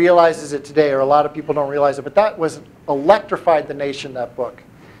everyone realizes it today, or a lot of people don't realize it, but that was electrified the nation, that book.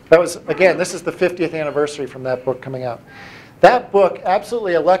 That was, again, this is the 50th anniversary from that book coming out. That book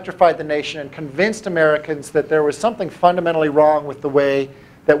absolutely electrified the nation and convinced Americans that there was something fundamentally wrong with the way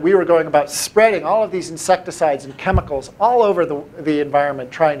that we were going about spreading all of these insecticides and chemicals all over the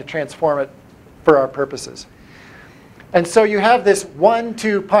environment, trying to transform it for our purposes. And so you have this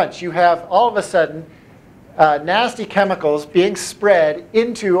 1-2 punch. You have, all of a sudden, nasty chemicals being spread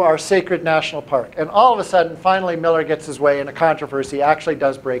into our sacred national park. And all of a sudden, finally, Miller gets his way and a controversy actually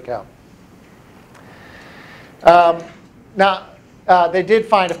does break out. Now, they did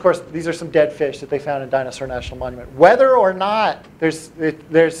find, of course, these are some dead fish that they found in Dinosaur National Monument. Whether or not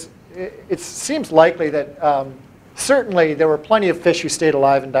it seems likely that certainly there were plenty of fish who stayed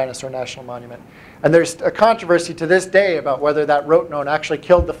alive in Dinosaur National Monument. And there's a controversy to this day about whether that rotenone actually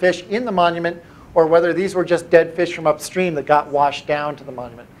killed the fish in the monument or whether these were just dead fish from upstream that got washed down to the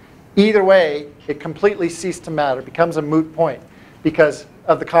monument. Either way, it completely ceased to matter. It becomes a moot point because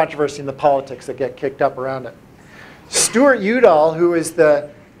of the controversy and the politics that get kicked up around it. Stuart Udall, who is the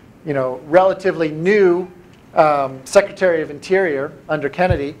relatively new Secretary of Interior under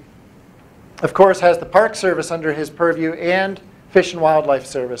Kennedy, of course, has the Park Service under his purview and Fish and Wildlife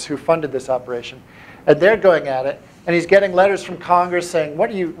Service, who funded this operation. And they're going at it. And he's getting letters from Congress saying,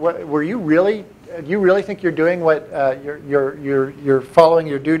 do you really think you're doing what, you're following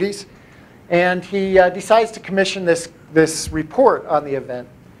your duties? And he decides to commission this report on the event.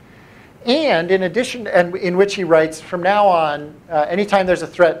 And in addition, and in which he writes, from now on, anytime there's a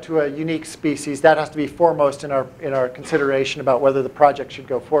threat to a unique species, that has to be foremost in our consideration about whether the project should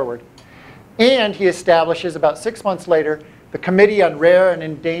go forward. And he establishes, about 6 months later, the Committee on Rare and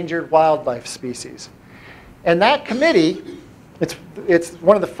Endangered Wildlife Species. And that committee, it's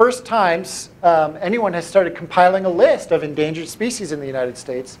one of the first times anyone has started compiling a list of endangered species in the United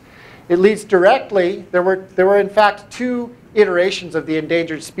States. It leads directly, there were in fact 2 iterations of the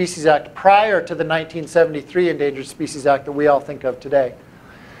Endangered Species Act prior to the 1973 Endangered Species Act that we all think of today.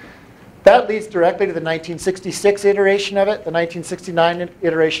 That leads directly to the 1966 iteration of it, the 1969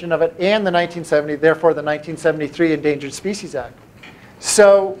 iteration of it, and the 1970, therefore the 1973 Endangered Species Act.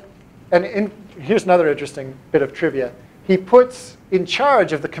 So, here's another interesting bit of trivia. He puts in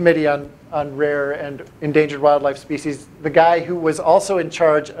charge of the Committee on Rare and Endangered Wildlife Species the guy who was also in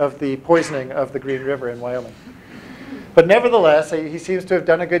charge of the poisoning of the Green River in Wyoming. But nevertheless, he seems to have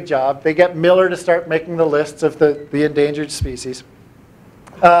done a good job. They get Miller to start making the lists of the endangered species.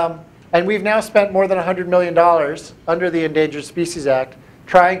 And we've now spent more than $100 million under the Endangered Species Act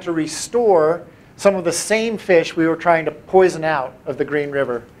trying to restore some of the same fish we were trying to poison out of the Green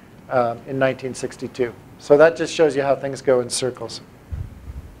River in 1962. So that just shows you how things go in circles.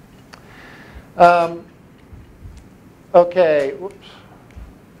 Okay. Whoops.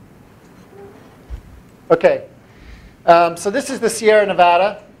 Okay. So this is the Sierra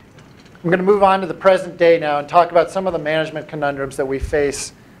Nevada. I'm going to move on to the present day now and talk about some of the management conundrums that we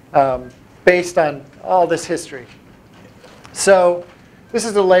face based on all this history. So this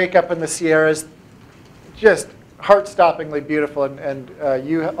is a lake up in the Sierras, just heart-stoppingly beautiful, and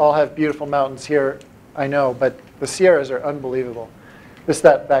you all have beautiful mountains here, I know, but the Sierras are unbelievable.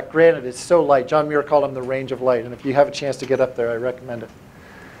 That granite is so light. John Muir called them the range of light, and if you have a chance to get up there, I recommend it.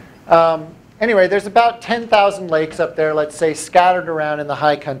 Anyway, there's about 10,000 lakes up there, let's say, scattered around in the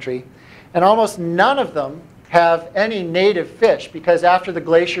high country, and almost none of them have any native fish, because after the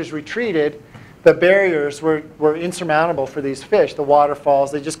glaciers retreated, the barriers were insurmountable for these fish, the waterfalls.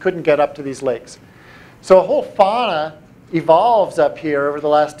 They just couldn't get up to these lakes. So a whole fauna evolves up here over the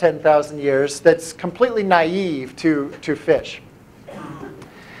last 10,000 years that's completely naive to fish.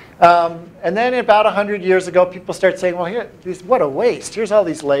 And then about 100 years ago, people start saying, well, what a waste. Here's all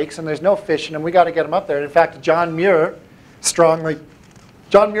these lakes, and there's no fish in them. We got to get them up there. And in fact, John Muir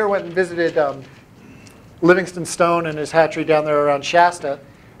went and visited Livingston Stone and his hatchery down there around Shasta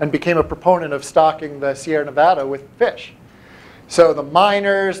and became a proponent of stocking the Sierra Nevada with fish. So the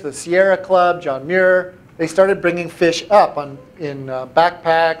miners, the Sierra Club, John Muir, they started bringing fish up in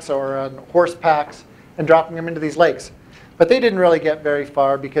backpacks or on horse packs and dropping them into these lakes. But they didn't really get very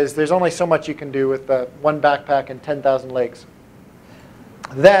far because there's only so much you can do with one backpack and 10,000 lakes.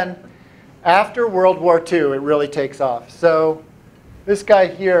 Then, after World War II, it really takes off. So this guy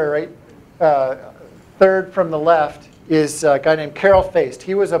here, right, third from the left, is a guy named Carroll Feist.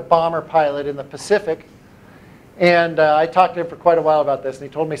 He was a bomber pilot in the Pacific. And I talked to him for quite a while about this, and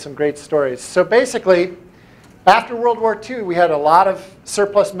he told me some great stories. So basically, after World War II, we had a lot of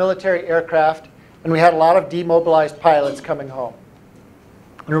surplus military aircraft, and we had a lot of demobilized pilots coming home.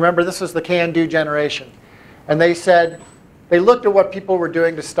 And remember, this was the can-do generation. And they said, they looked at what people were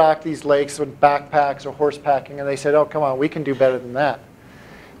doing to stock these lakes with backpacks or horse packing, and they said, oh, come on, we can do better than that.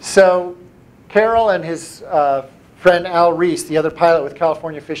 So Carroll and his friend Al Reese, the other pilot with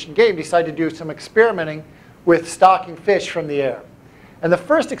California Fish and Game, decided to do some experimenting with stocking fish from the air. And the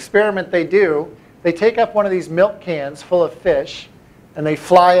first experiment they do, they take up one of these milk cans full of fish, and they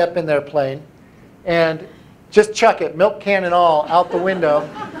fly up in their plane, and just chuck it, milk can and all, out the window,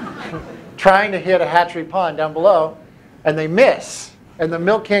 trying to hit a hatchery pond down below, and they miss. And the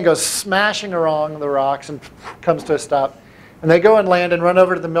milk can goes smashing along the rocks and comes to a stop. And they go and land and run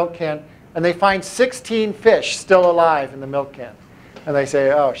over to the milk can, and they find 16 fish still alive in the milk can. And they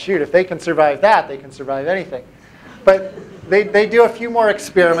say, oh, shoot, if they can survive that, they can survive anything. But they do a few more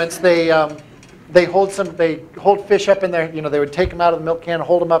experiments. They hold fish up in their, they would take them out of the milk can,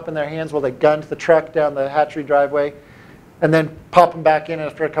 hold them up in their hands while they gunned the truck down the hatchery driveway. and then pop them back in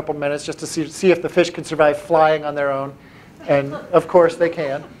after a couple minutes just to see if the fish can survive flying on their own. And of course they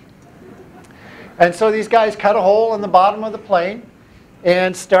can. And so these guys cut a hole in the bottom of the plane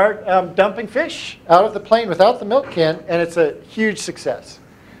and start dumping fish out of the plane without the milk can, and it's a huge success.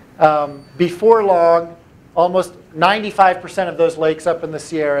 Before long, almost 95% of those lakes up in the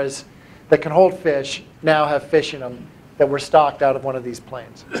Sierras that can hold fish now have fish in them that were stocked out of one of these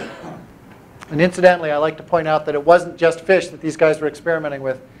planes. And incidentally, I like to point out that it wasn't just fish that these guys were experimenting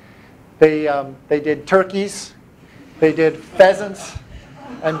with. They did turkeys, they did pheasants,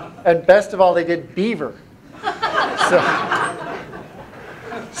 and best of all, they did beaver.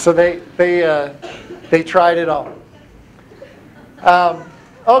 So they tried it all.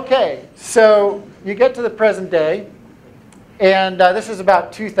 Okay, so you get to the present day, and this is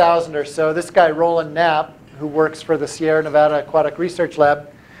about 2000 or so. This guy, Roland Knapp, who works for the Sierra Nevada Aquatic Research Lab,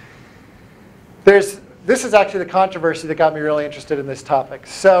 this is actually the controversy that got me really interested in this topic.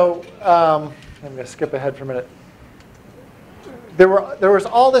 So I'm going to skip ahead for a minute. There was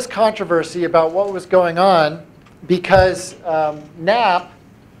all this controversy about what was going on because Knapp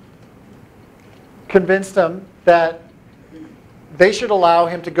convinced them that they should allow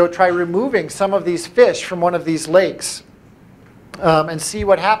him to go try removing some of these fish from one of these lakes and see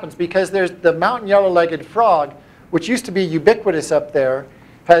what happens. Because there's the mountain yellow-legged frog, which used to be ubiquitous up there,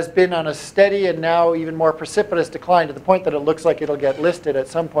 has been on a steady and now even more precipitous decline to the point that it looks like it'll get listed at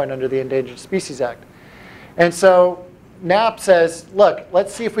some point under the Endangered Species Act. And so Knapp says, look,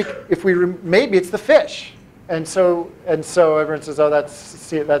 let's see if we maybe it's the fish. And so everyone says, oh, that's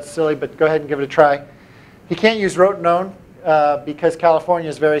silly, but go ahead and give it a try. He can't use rotenone because California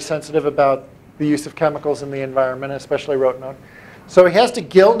is very sensitive about the use of chemicals in the environment, especially rotenone. So he has to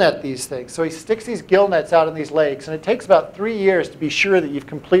gill net these things. So he sticks these gill nets out in these lakes, and it takes about 3 years to be sure that you've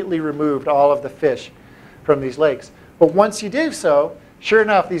completely removed all of the fish from these lakes. But once you do so, sure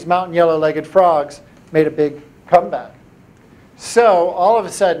enough, these mountain yellow-legged frogs made a big comeback. So all of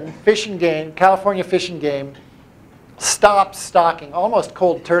a sudden, Fish and Game, California Fish and Game, stops stocking almost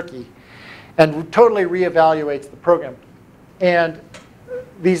cold turkey and totally reevaluates the program. And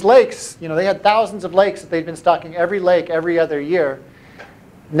these lakes, they had thousands of lakes that they'd been stocking every lake every other year.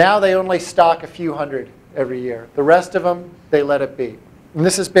 Now they only stock a few hundred every year. The rest of them, they let it be. And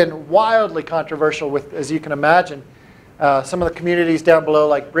this has been wildly controversial with, as you can imagine, some of the communities down below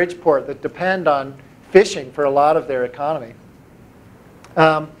like Bridgeport that depend on fishing for a lot of their economy.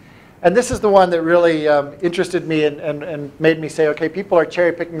 And this is the one that really interested me and made me say, okay, people are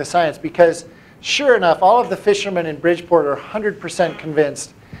cherry picking the science, because sure enough, all of the fishermen in Bridgeport are 100%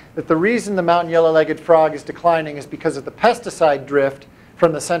 convinced that the reason the mountain yellow-legged frog is declining is because of the pesticide drift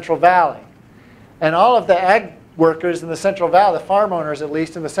from the Central Valley. And all of the ag workers in the Central Valley, the farm owners at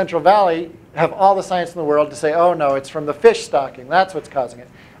least in the Central Valley, have all the science in the world to say, oh no, it's from the fish stocking. That's what's causing it.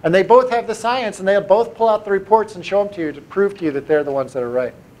 And they both have the science, and they'll both pull out the reports and show them to you to prove to you that they're the ones that are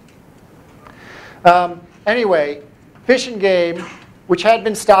right. Anyway, Fish and Game, which had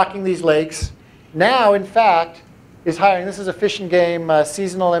been stocking these lakes, now, in fact, is hiring. This is a Fish and Game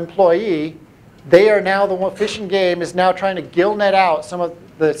seasonal employee. They are now the one. Fish and Game is now trying to gill net out some of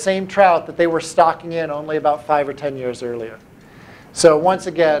the same trout that they were stocking in only about 5 or 10 years earlier. So once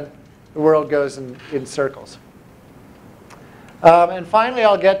again, the world goes in circles. And finally,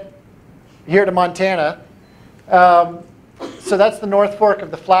 I'll get here to Montana. So that's the North Fork of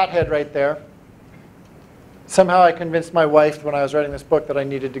the Flathead right there. Somehow I convinced my wife when I was writing this book that I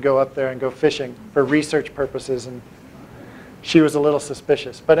needed to go up there and go fishing for research purposes, and she was a little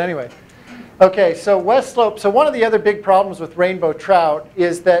suspicious. But anyway, okay, so West Slope. So one of the other big problems with rainbow trout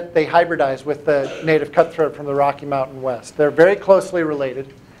is that they hybridize with the native cutthroat from the Rocky Mountain West. They're very closely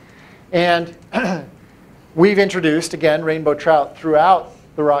related. And we've introduced, again, rainbow trout throughout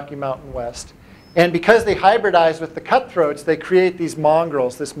the Rocky Mountain West. And because they hybridize with the cutthroats, they create these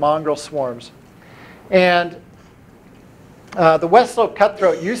mongrels, this mongrel swarms. And the West Slope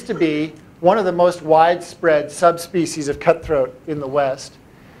cutthroat used to be one of the most widespread subspecies of cutthroat in the West.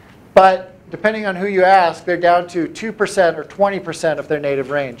 But depending on who you ask, they're down to 2% or 20% of their native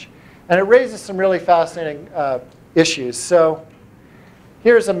range. And it raises some really fascinating issues. So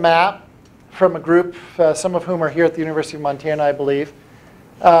here's a map from a group, some of whom are here at the University of Montana, I believe,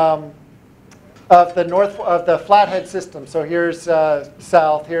 of the Flathead system. So here's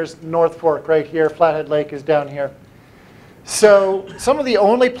south, here's North Fork right here, Flathead Lake is down here. So some of the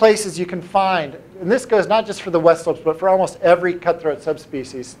only places you can find, and this goes not just for the West Slopes, but for almost every cutthroat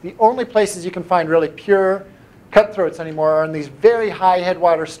subspecies, the only places you can find really pure cutthroats anymore are in these very high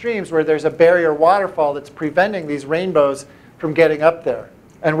headwater streams where there's a barrier waterfall that's preventing these rainbows from getting up there.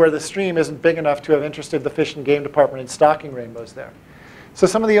 and where the stream isn't big enough to have interested the Fish and Game Department in stocking rainbows there. So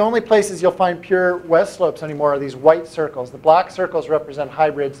some of the only places you'll find pure west slopes anymore are these white circles. The black circles represent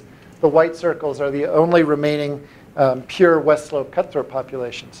hybrids. The white circles are the only remaining pure west slope cutthroat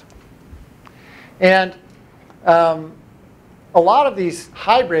populations. And a lot of these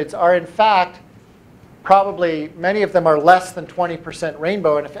hybrids are, in fact, probably many of them are less than 20%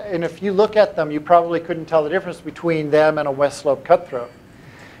 rainbow. And if you look at them, you probably couldn't tell the difference between them and a west slope cutthroat.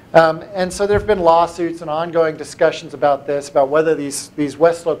 And so there have been lawsuits and ongoing discussions about this, about whether these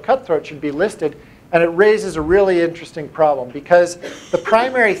west slope cutthroats should be listed. And it raises a really interesting problem, because the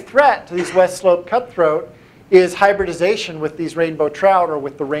primary threat to these west slope cutthroat is hybridization with these rainbow trout or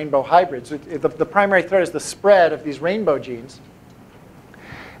with the rainbow hybrids. The primary threat is the spread of these rainbow genes.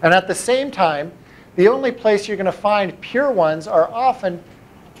 And at the same time, the only place you're going to find pure ones are often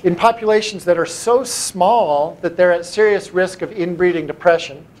in populations that are so small that they're at serious risk of inbreeding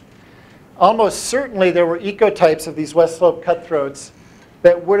depression. Almost certainly there were ecotypes of these west slope cutthroats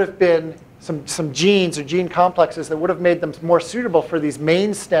that would have been some genes or gene complexes that would have made them more suitable for these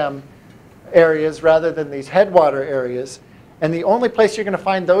main stem areas rather than these headwater areas. And the only place you're going to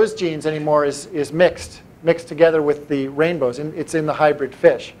find those genes anymore is mixed together with the rainbows. And it's in the hybrid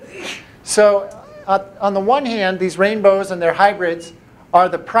fish. So on the one hand, these rainbows and their hybrids are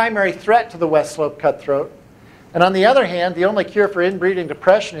the primary threat to the west slope cutthroat. And on the other hand, the only cure for inbreeding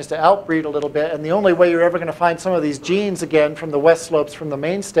depression is to outbreed a little bit. And the only way you're ever going to find some of these genes again from the west slopes from the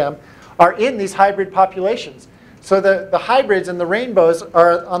main stem are in these hybrid populations. So the hybrids and the rainbows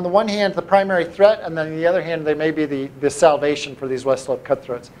are, on the one hand, the primary threat, and then on the other hand, they may be the salvation for these west slope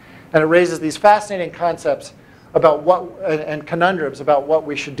cutthroats. And it raises these fascinating concepts about what, and conundrums about what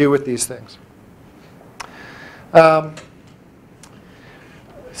we should do with these things.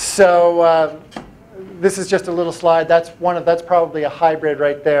 This is just a little slide. That's probably a hybrid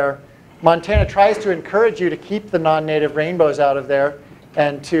right there. Montana tries to encourage you to keep the non-native rainbows out of there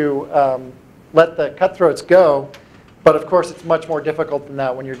and to let the cutthroats go. But of course, it's much more difficult than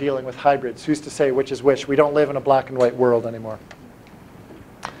that when you're dealing with hybrids. Who's to say which is which? We don't live in a black and white world anymore.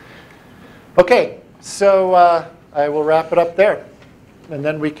 OK, so I will wrap it up there. And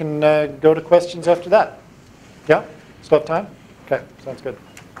then we can go to questions after that. Yeah? Still have time? OK, sounds good.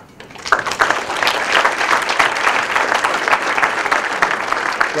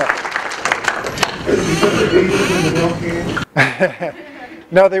 Yeah.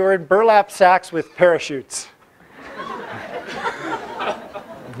 No, they were in burlap sacks with parachutes.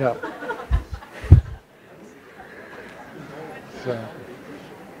 Yeah. So.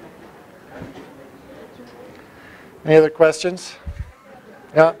 Any other questions?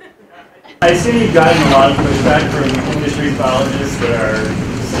 Yeah. I assume you've gotten a lot of pushback from industry biologists that are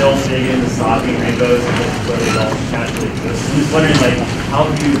still big into stocking rainbows and where they don't naturally exist. I'm just wondering, like, how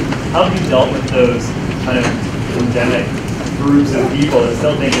have you dealt with those kind of endemic groups of people that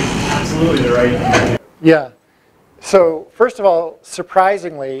still think it's absolutely the right thing to do? Yeah. So first of all,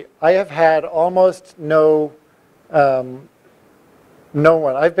 surprisingly, I have had almost no one.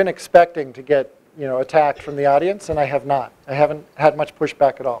 I've been expecting to get attacked from the audience, and I have not. I haven't had much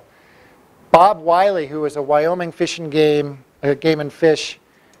pushback at all. Bob Wiley, who was a Wyoming Fish and Game and Fish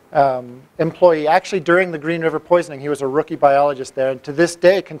employee, actually during the Green River poisoning, he was a rookie biologist there, and to this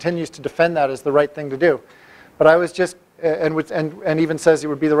day continues to defend that as the right thing to do. But I was just, and even says it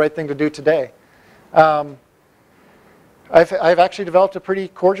would be the right thing to do today. I've actually developed a pretty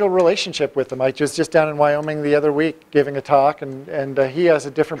cordial relationship with him. I was just down in Wyoming the other week giving a talk, and he has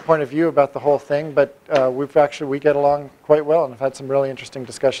a different point of view about the whole thing, but we get along quite well, and have had some really interesting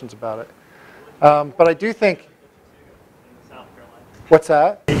discussions about it. But I do think. What's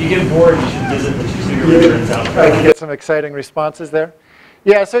that? If you get bored, you should visit the Chisuga River in South Carolina. I can get some exciting responses there.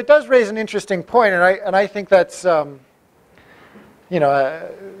 Yeah, so it does raise an interesting point, and I think that's, there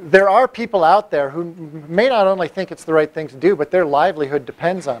are people out there who may not only think it's the right thing to do, but their livelihood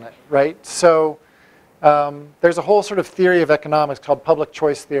depends on it, right? So there's a whole sort of theory of economics called public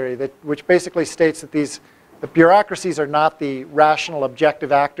choice theory, which basically states that the bureaucracies are not the rational,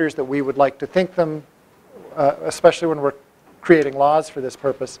 objective actors that we would like to think them, especially when we're creating laws for this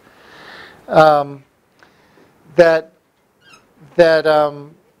purpose. That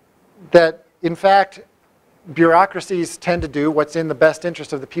in fact, bureaucracies tend to do what's in the best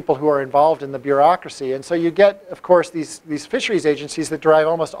interest of the people who are involved in the bureaucracy. And so you get, of course, these fisheries agencies that derive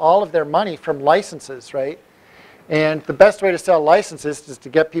almost all of their money from licenses, right? And the best way to sell licenses is to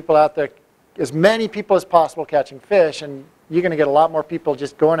get people out there, as many people as possible catching fish, and you're going to get a lot more people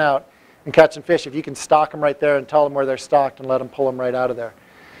just going out and catching fish if you can stock them right there and tell them where they're stocked and let them pull them right out of there.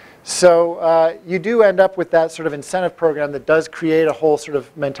 So you do end up with that sort of incentive program that does create a whole sort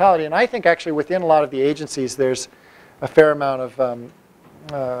of mentality. And I think actually within a lot of the agencies, there's a fair amount of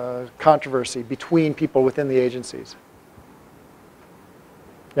controversy between people within the agencies.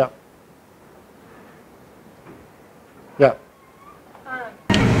 Yeah. Yeah.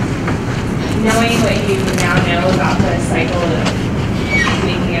 Knowing what you now know about the cycle of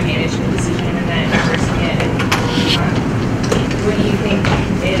making a management decision and then reversing it, what do you think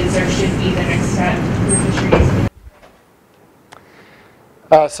is or should be the next step for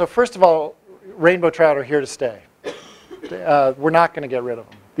fisheries? So first of all, rainbow trout are here to stay. We're not going to get rid of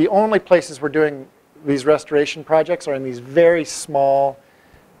them. The only places we're doing these restoration projects are in these very small,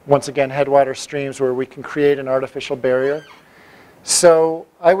 once again, headwater streams where we can create an artificial barrier. So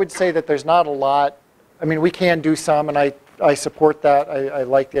I would say that there's not a lot. I mean, we can do some, and I support that. I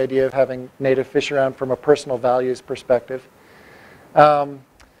like the idea of having native fish around from a personal values perspective.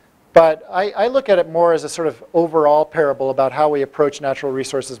 But I look at it more as a sort of overall parable about how we approach natural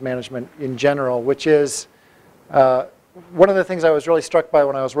resources management in general, which is one of the things I was really struck by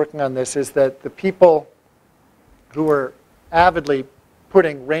when I was working on this is that the people who were avidly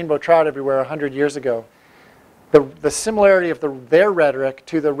putting rainbow trout everywhere 100 years ago, the similarity of their rhetoric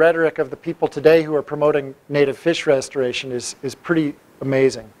to the rhetoric of the people today who are promoting native fish restoration is pretty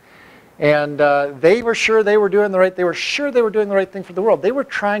amazing. And they were sure they were doing the right. They were sure they were doing the right thing for the world. They were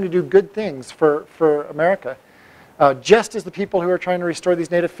trying to do good things for America, just as the people who are trying to restore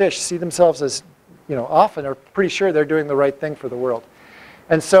these native fish see themselves as, often are pretty sure they're doing the right thing for the world.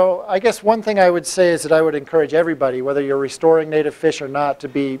 And so I guess one thing I would say is that I would encourage everybody, whether you're restoring native fish or not, to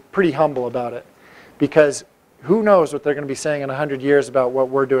be pretty humble about it, because who knows what they're going to be saying in 100 years about what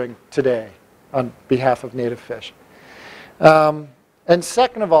we're doing today on behalf of native fish. And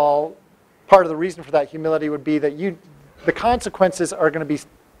second of all, part of the reason for that humility would be that the consequences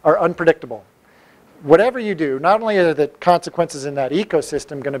are unpredictable. Whatever you do, not only are the consequences in that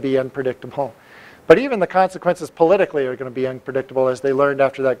ecosystem going to be unpredictable, but even the consequences politically are going to be unpredictable, as they learned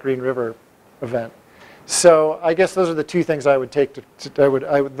after that Green River event. So I guess those are the two things I would take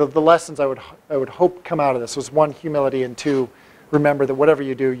the lessons I would hope come out of this was, one, humility, and two, remember that whatever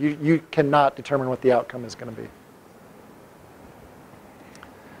you do, you cannot determine what the outcome is going to be.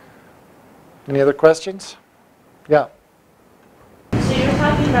 Any other questions? Yeah. So you're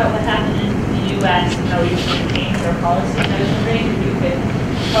talking about what happened in the U.S. and how we changed our policy. I was wondering if you could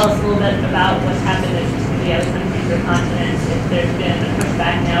tell us a little bit about what's happened in some of the other countries or continents, if there's been a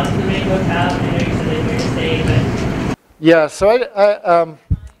pushback now to the rainbow trout. I know you said they're here to stay, but... Yeah, so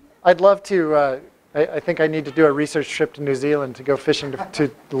I'd love to, I think I need to do a research trip to New Zealand to go fishing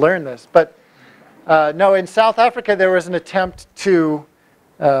to learn this. But no, in South Africa there was an attempt to,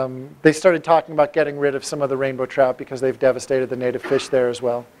 they started talking about getting rid of some of the rainbow trout because they've devastated the native fish there as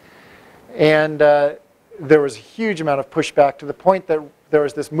well. And there was a huge amount of pushback to the point that there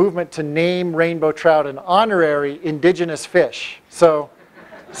was this movement to name rainbow trout an honorary indigenous fish. So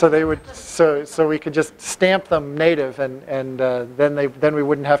we could just stamp them native, and then we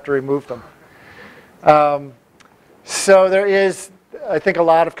wouldn't have to remove them. So there is, I think a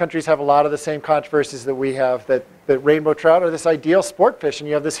lot of countries have a lot of the same controversies that we have, that rainbow trout are this ideal sport fish, and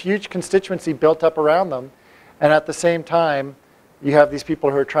you have this huge constituency built up around them, and at the same time you have these people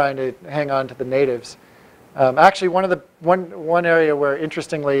who are trying to hang on to the natives. Actually, one area where,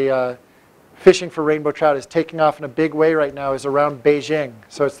 interestingly, fishing for rainbow trout is taking off in a big way right now is around Beijing.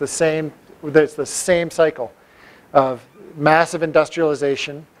 So it's the same cycle of massive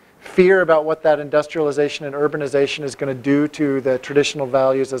industrialization, fear about what that industrialization and urbanization is going to do to the traditional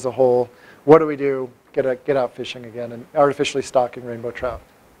values as a whole. What do we do? Get out fishing again and artificially stocking rainbow trout.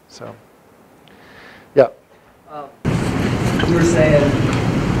 So, yeah. You were saying,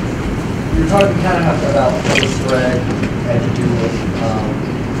 you were talking kind of about what the spread had to do with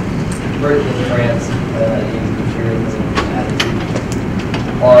Britain, France, the imperialism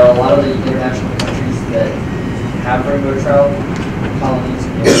attitude. Are a lot of the international countries that have rainbow trout colonies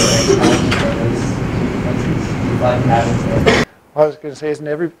in those countries? Do you find patterns there? I was going to say,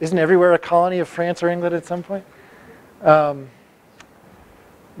 isn't everywhere a colony of France or England at some point? No,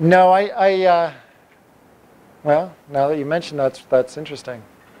 well, now that you mention that's interesting.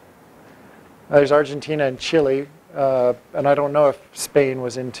 There's Argentina and Chile, and I don't know if Spain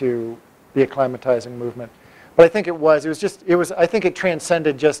was into the acclimatizing movement, but I think it was. I think it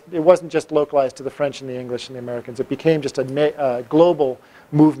transcended it wasn't just localized to the French and the English and the Americans. It became just a global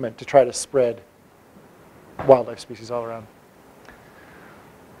movement to try to spread wildlife species all around.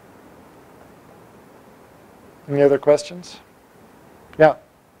 Any other questions? Yeah.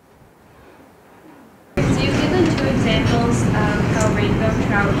 So you've given two examples of how rainbow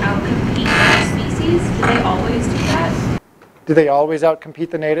trout outcompete other species? Do they always do that? Do they always outcompete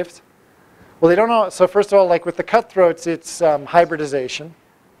the natives? Well, they don't know. So first of all, like with the cutthroats, it's hybridization,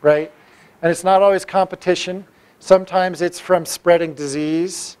 right? And it's not always competition. Sometimes it's from spreading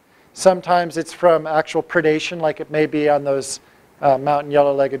disease. Sometimes it's from actual predation, like it may be on those mountain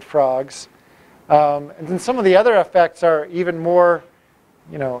yellow-legged frogs. And then some of the other effects are even more,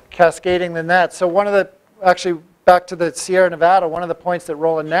 cascading than that. So one of the, actually back to the Sierra Nevada, one of the points that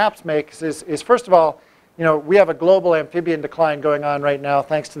Roland Knaps makes is first of all, we have a global amphibian decline going on right now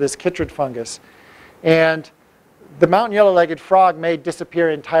thanks to this chytrid fungus. And the mountain yellow-legged frog may disappear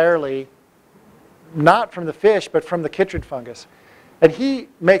entirely, not from the fish, but from the chytrid fungus. And he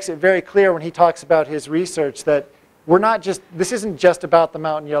makes it very clear when he talks about his research that this isn't just about the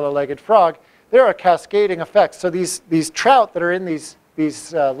mountain yellow-legged frog. There are cascading effects. So these trout that are in these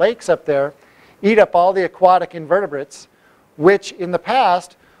lakes up there eat up all the aquatic invertebrates, which in the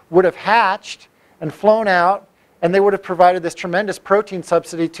past would have hatched and flown out, and they would have provided this tremendous protein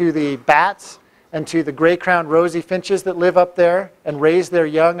subsidy to the bats and to the gray-crowned rosy finches that live up there and raise their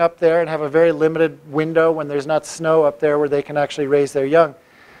young up there and have a very limited window when there's not snow up there where they can actually raise their young.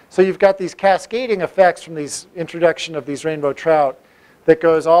 So you've got these cascading effects from these introduction of these rainbow trout that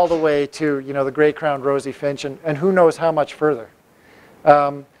goes all the way to the gray-crowned rosy finch and who knows how much further.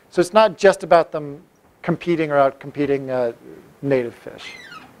 So it's not just about them competing or out-competing native fish.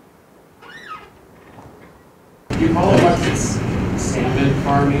 Do you follow much this salmon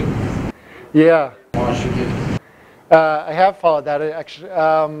farming? Yeah. Washington? I have followed that. Actually,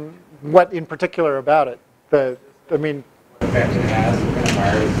 what in particular about it? The effect it has, what kind of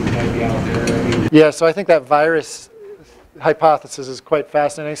viruses might be out there? Yeah, so I think that virus hypothesis is quite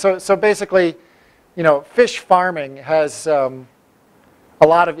fascinating. So basically, fish farming has a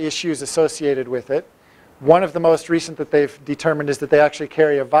lot of issues associated with it. One of the most recent that they've determined is that they actually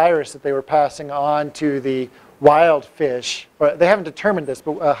carry a virus that they were passing on to the wild fish. Or they haven't determined this,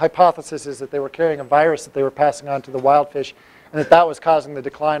 but a hypothesis is that they were carrying a virus that they were passing on to the wild fish, and that was causing the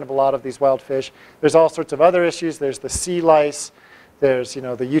decline of a lot of these wild fish. There's all sorts of other issues. There's the sea lice. There's the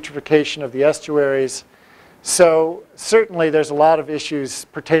eutrophication of the estuaries. So certainly there's a lot of issues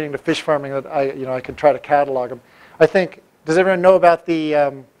pertaining to fish farming that I could try to catalog them. I think, does everyone know about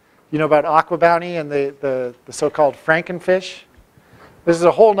the about aqua bounty and the so-called frankenfish? This is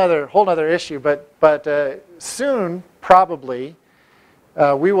a whole nother issue, but soon probably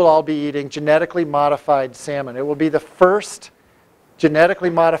we will all be eating genetically modified salmon. It will be the first genetically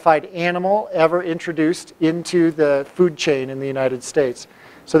modified animal ever introduced into the food chain in the United States.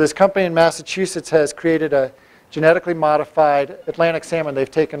 So this company in Massachusetts has created a genetically modified Atlantic salmon. They've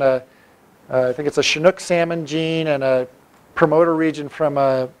taken I think it's a Chinook salmon gene and a promoter region from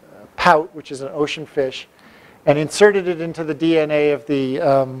a pout, which is an ocean fish, and inserted it into the DNA of the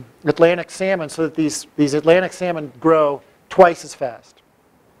Atlantic salmon so that these Atlantic salmon grow twice as fast.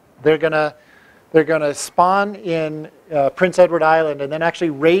 They're gonna spawn in Prince Edward Island and then actually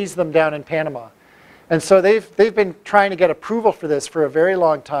raise them down in Panama. And so they've been trying to get approval for this for a very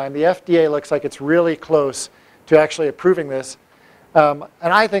long time. The FDA looks like it's really close to actually approving this, and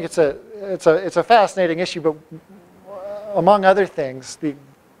I think it's a fascinating issue. But among other things, they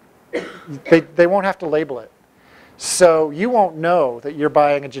won't have to label it, so you won't know that you're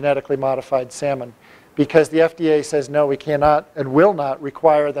buying a genetically modified salmon, because the FDA says no, we cannot and will not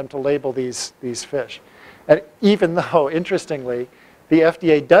require them to label these fish. And even though, interestingly, the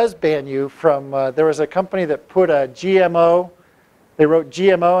FDA does ban you from, there was a company that put a GMO, they wrote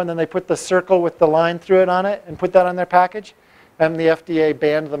GMO and then they put the circle with the line through it on it and put that on their package, and the FDA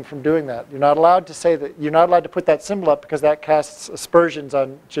banned them from doing that. You're not allowed to say that, you're not allowed to put that symbol up because that casts aspersions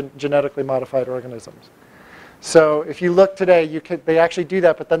on genetically modified organisms. So if you look today, they actually do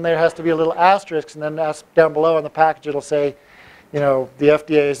that, but then there has to be a little asterisk, and then down below on the package it'll say, the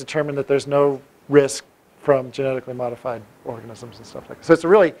FDA has determined that there's no risk from genetically modified organisms and stuff like that. So it's a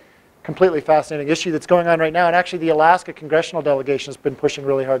really completely fascinating issue that's going on right now. And actually the Alaska congressional delegation has been pushing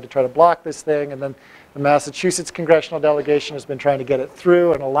really hard to try to block this thing. And then the Massachusetts congressional delegation has been trying to get it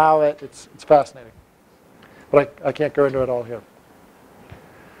through and allow it. It's fascinating. But I can't go into it all here.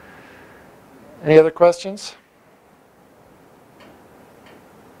 Any other questions?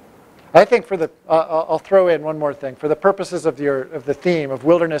 I think for the, I'll throw in one more thing. For the purposes of the theme of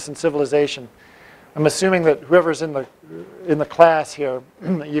wilderness and civilization, I'm assuming that whoever's in the class here,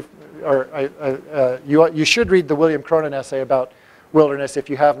 you should read the William Cronin essay about wilderness if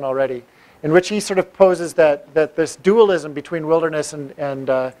you haven't already, in which he sort of poses that this dualism between wilderness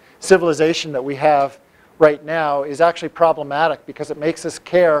and civilization that we have right now is actually problematic, because it makes us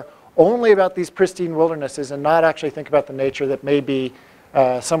care only about these pristine wildernesses and not actually think about the nature that may be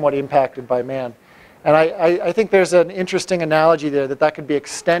somewhat impacted by man. And I think there's an interesting analogy there that could be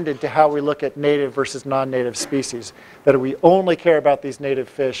extended to how we look at native versus non-native species. That we only care about these native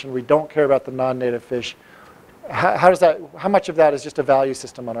fish and we don't care about the non-native fish. How much of that is just a value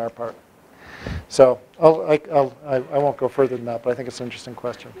system on our part? So I won't go further than that, but I think it's an interesting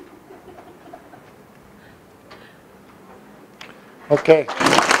question. Okay.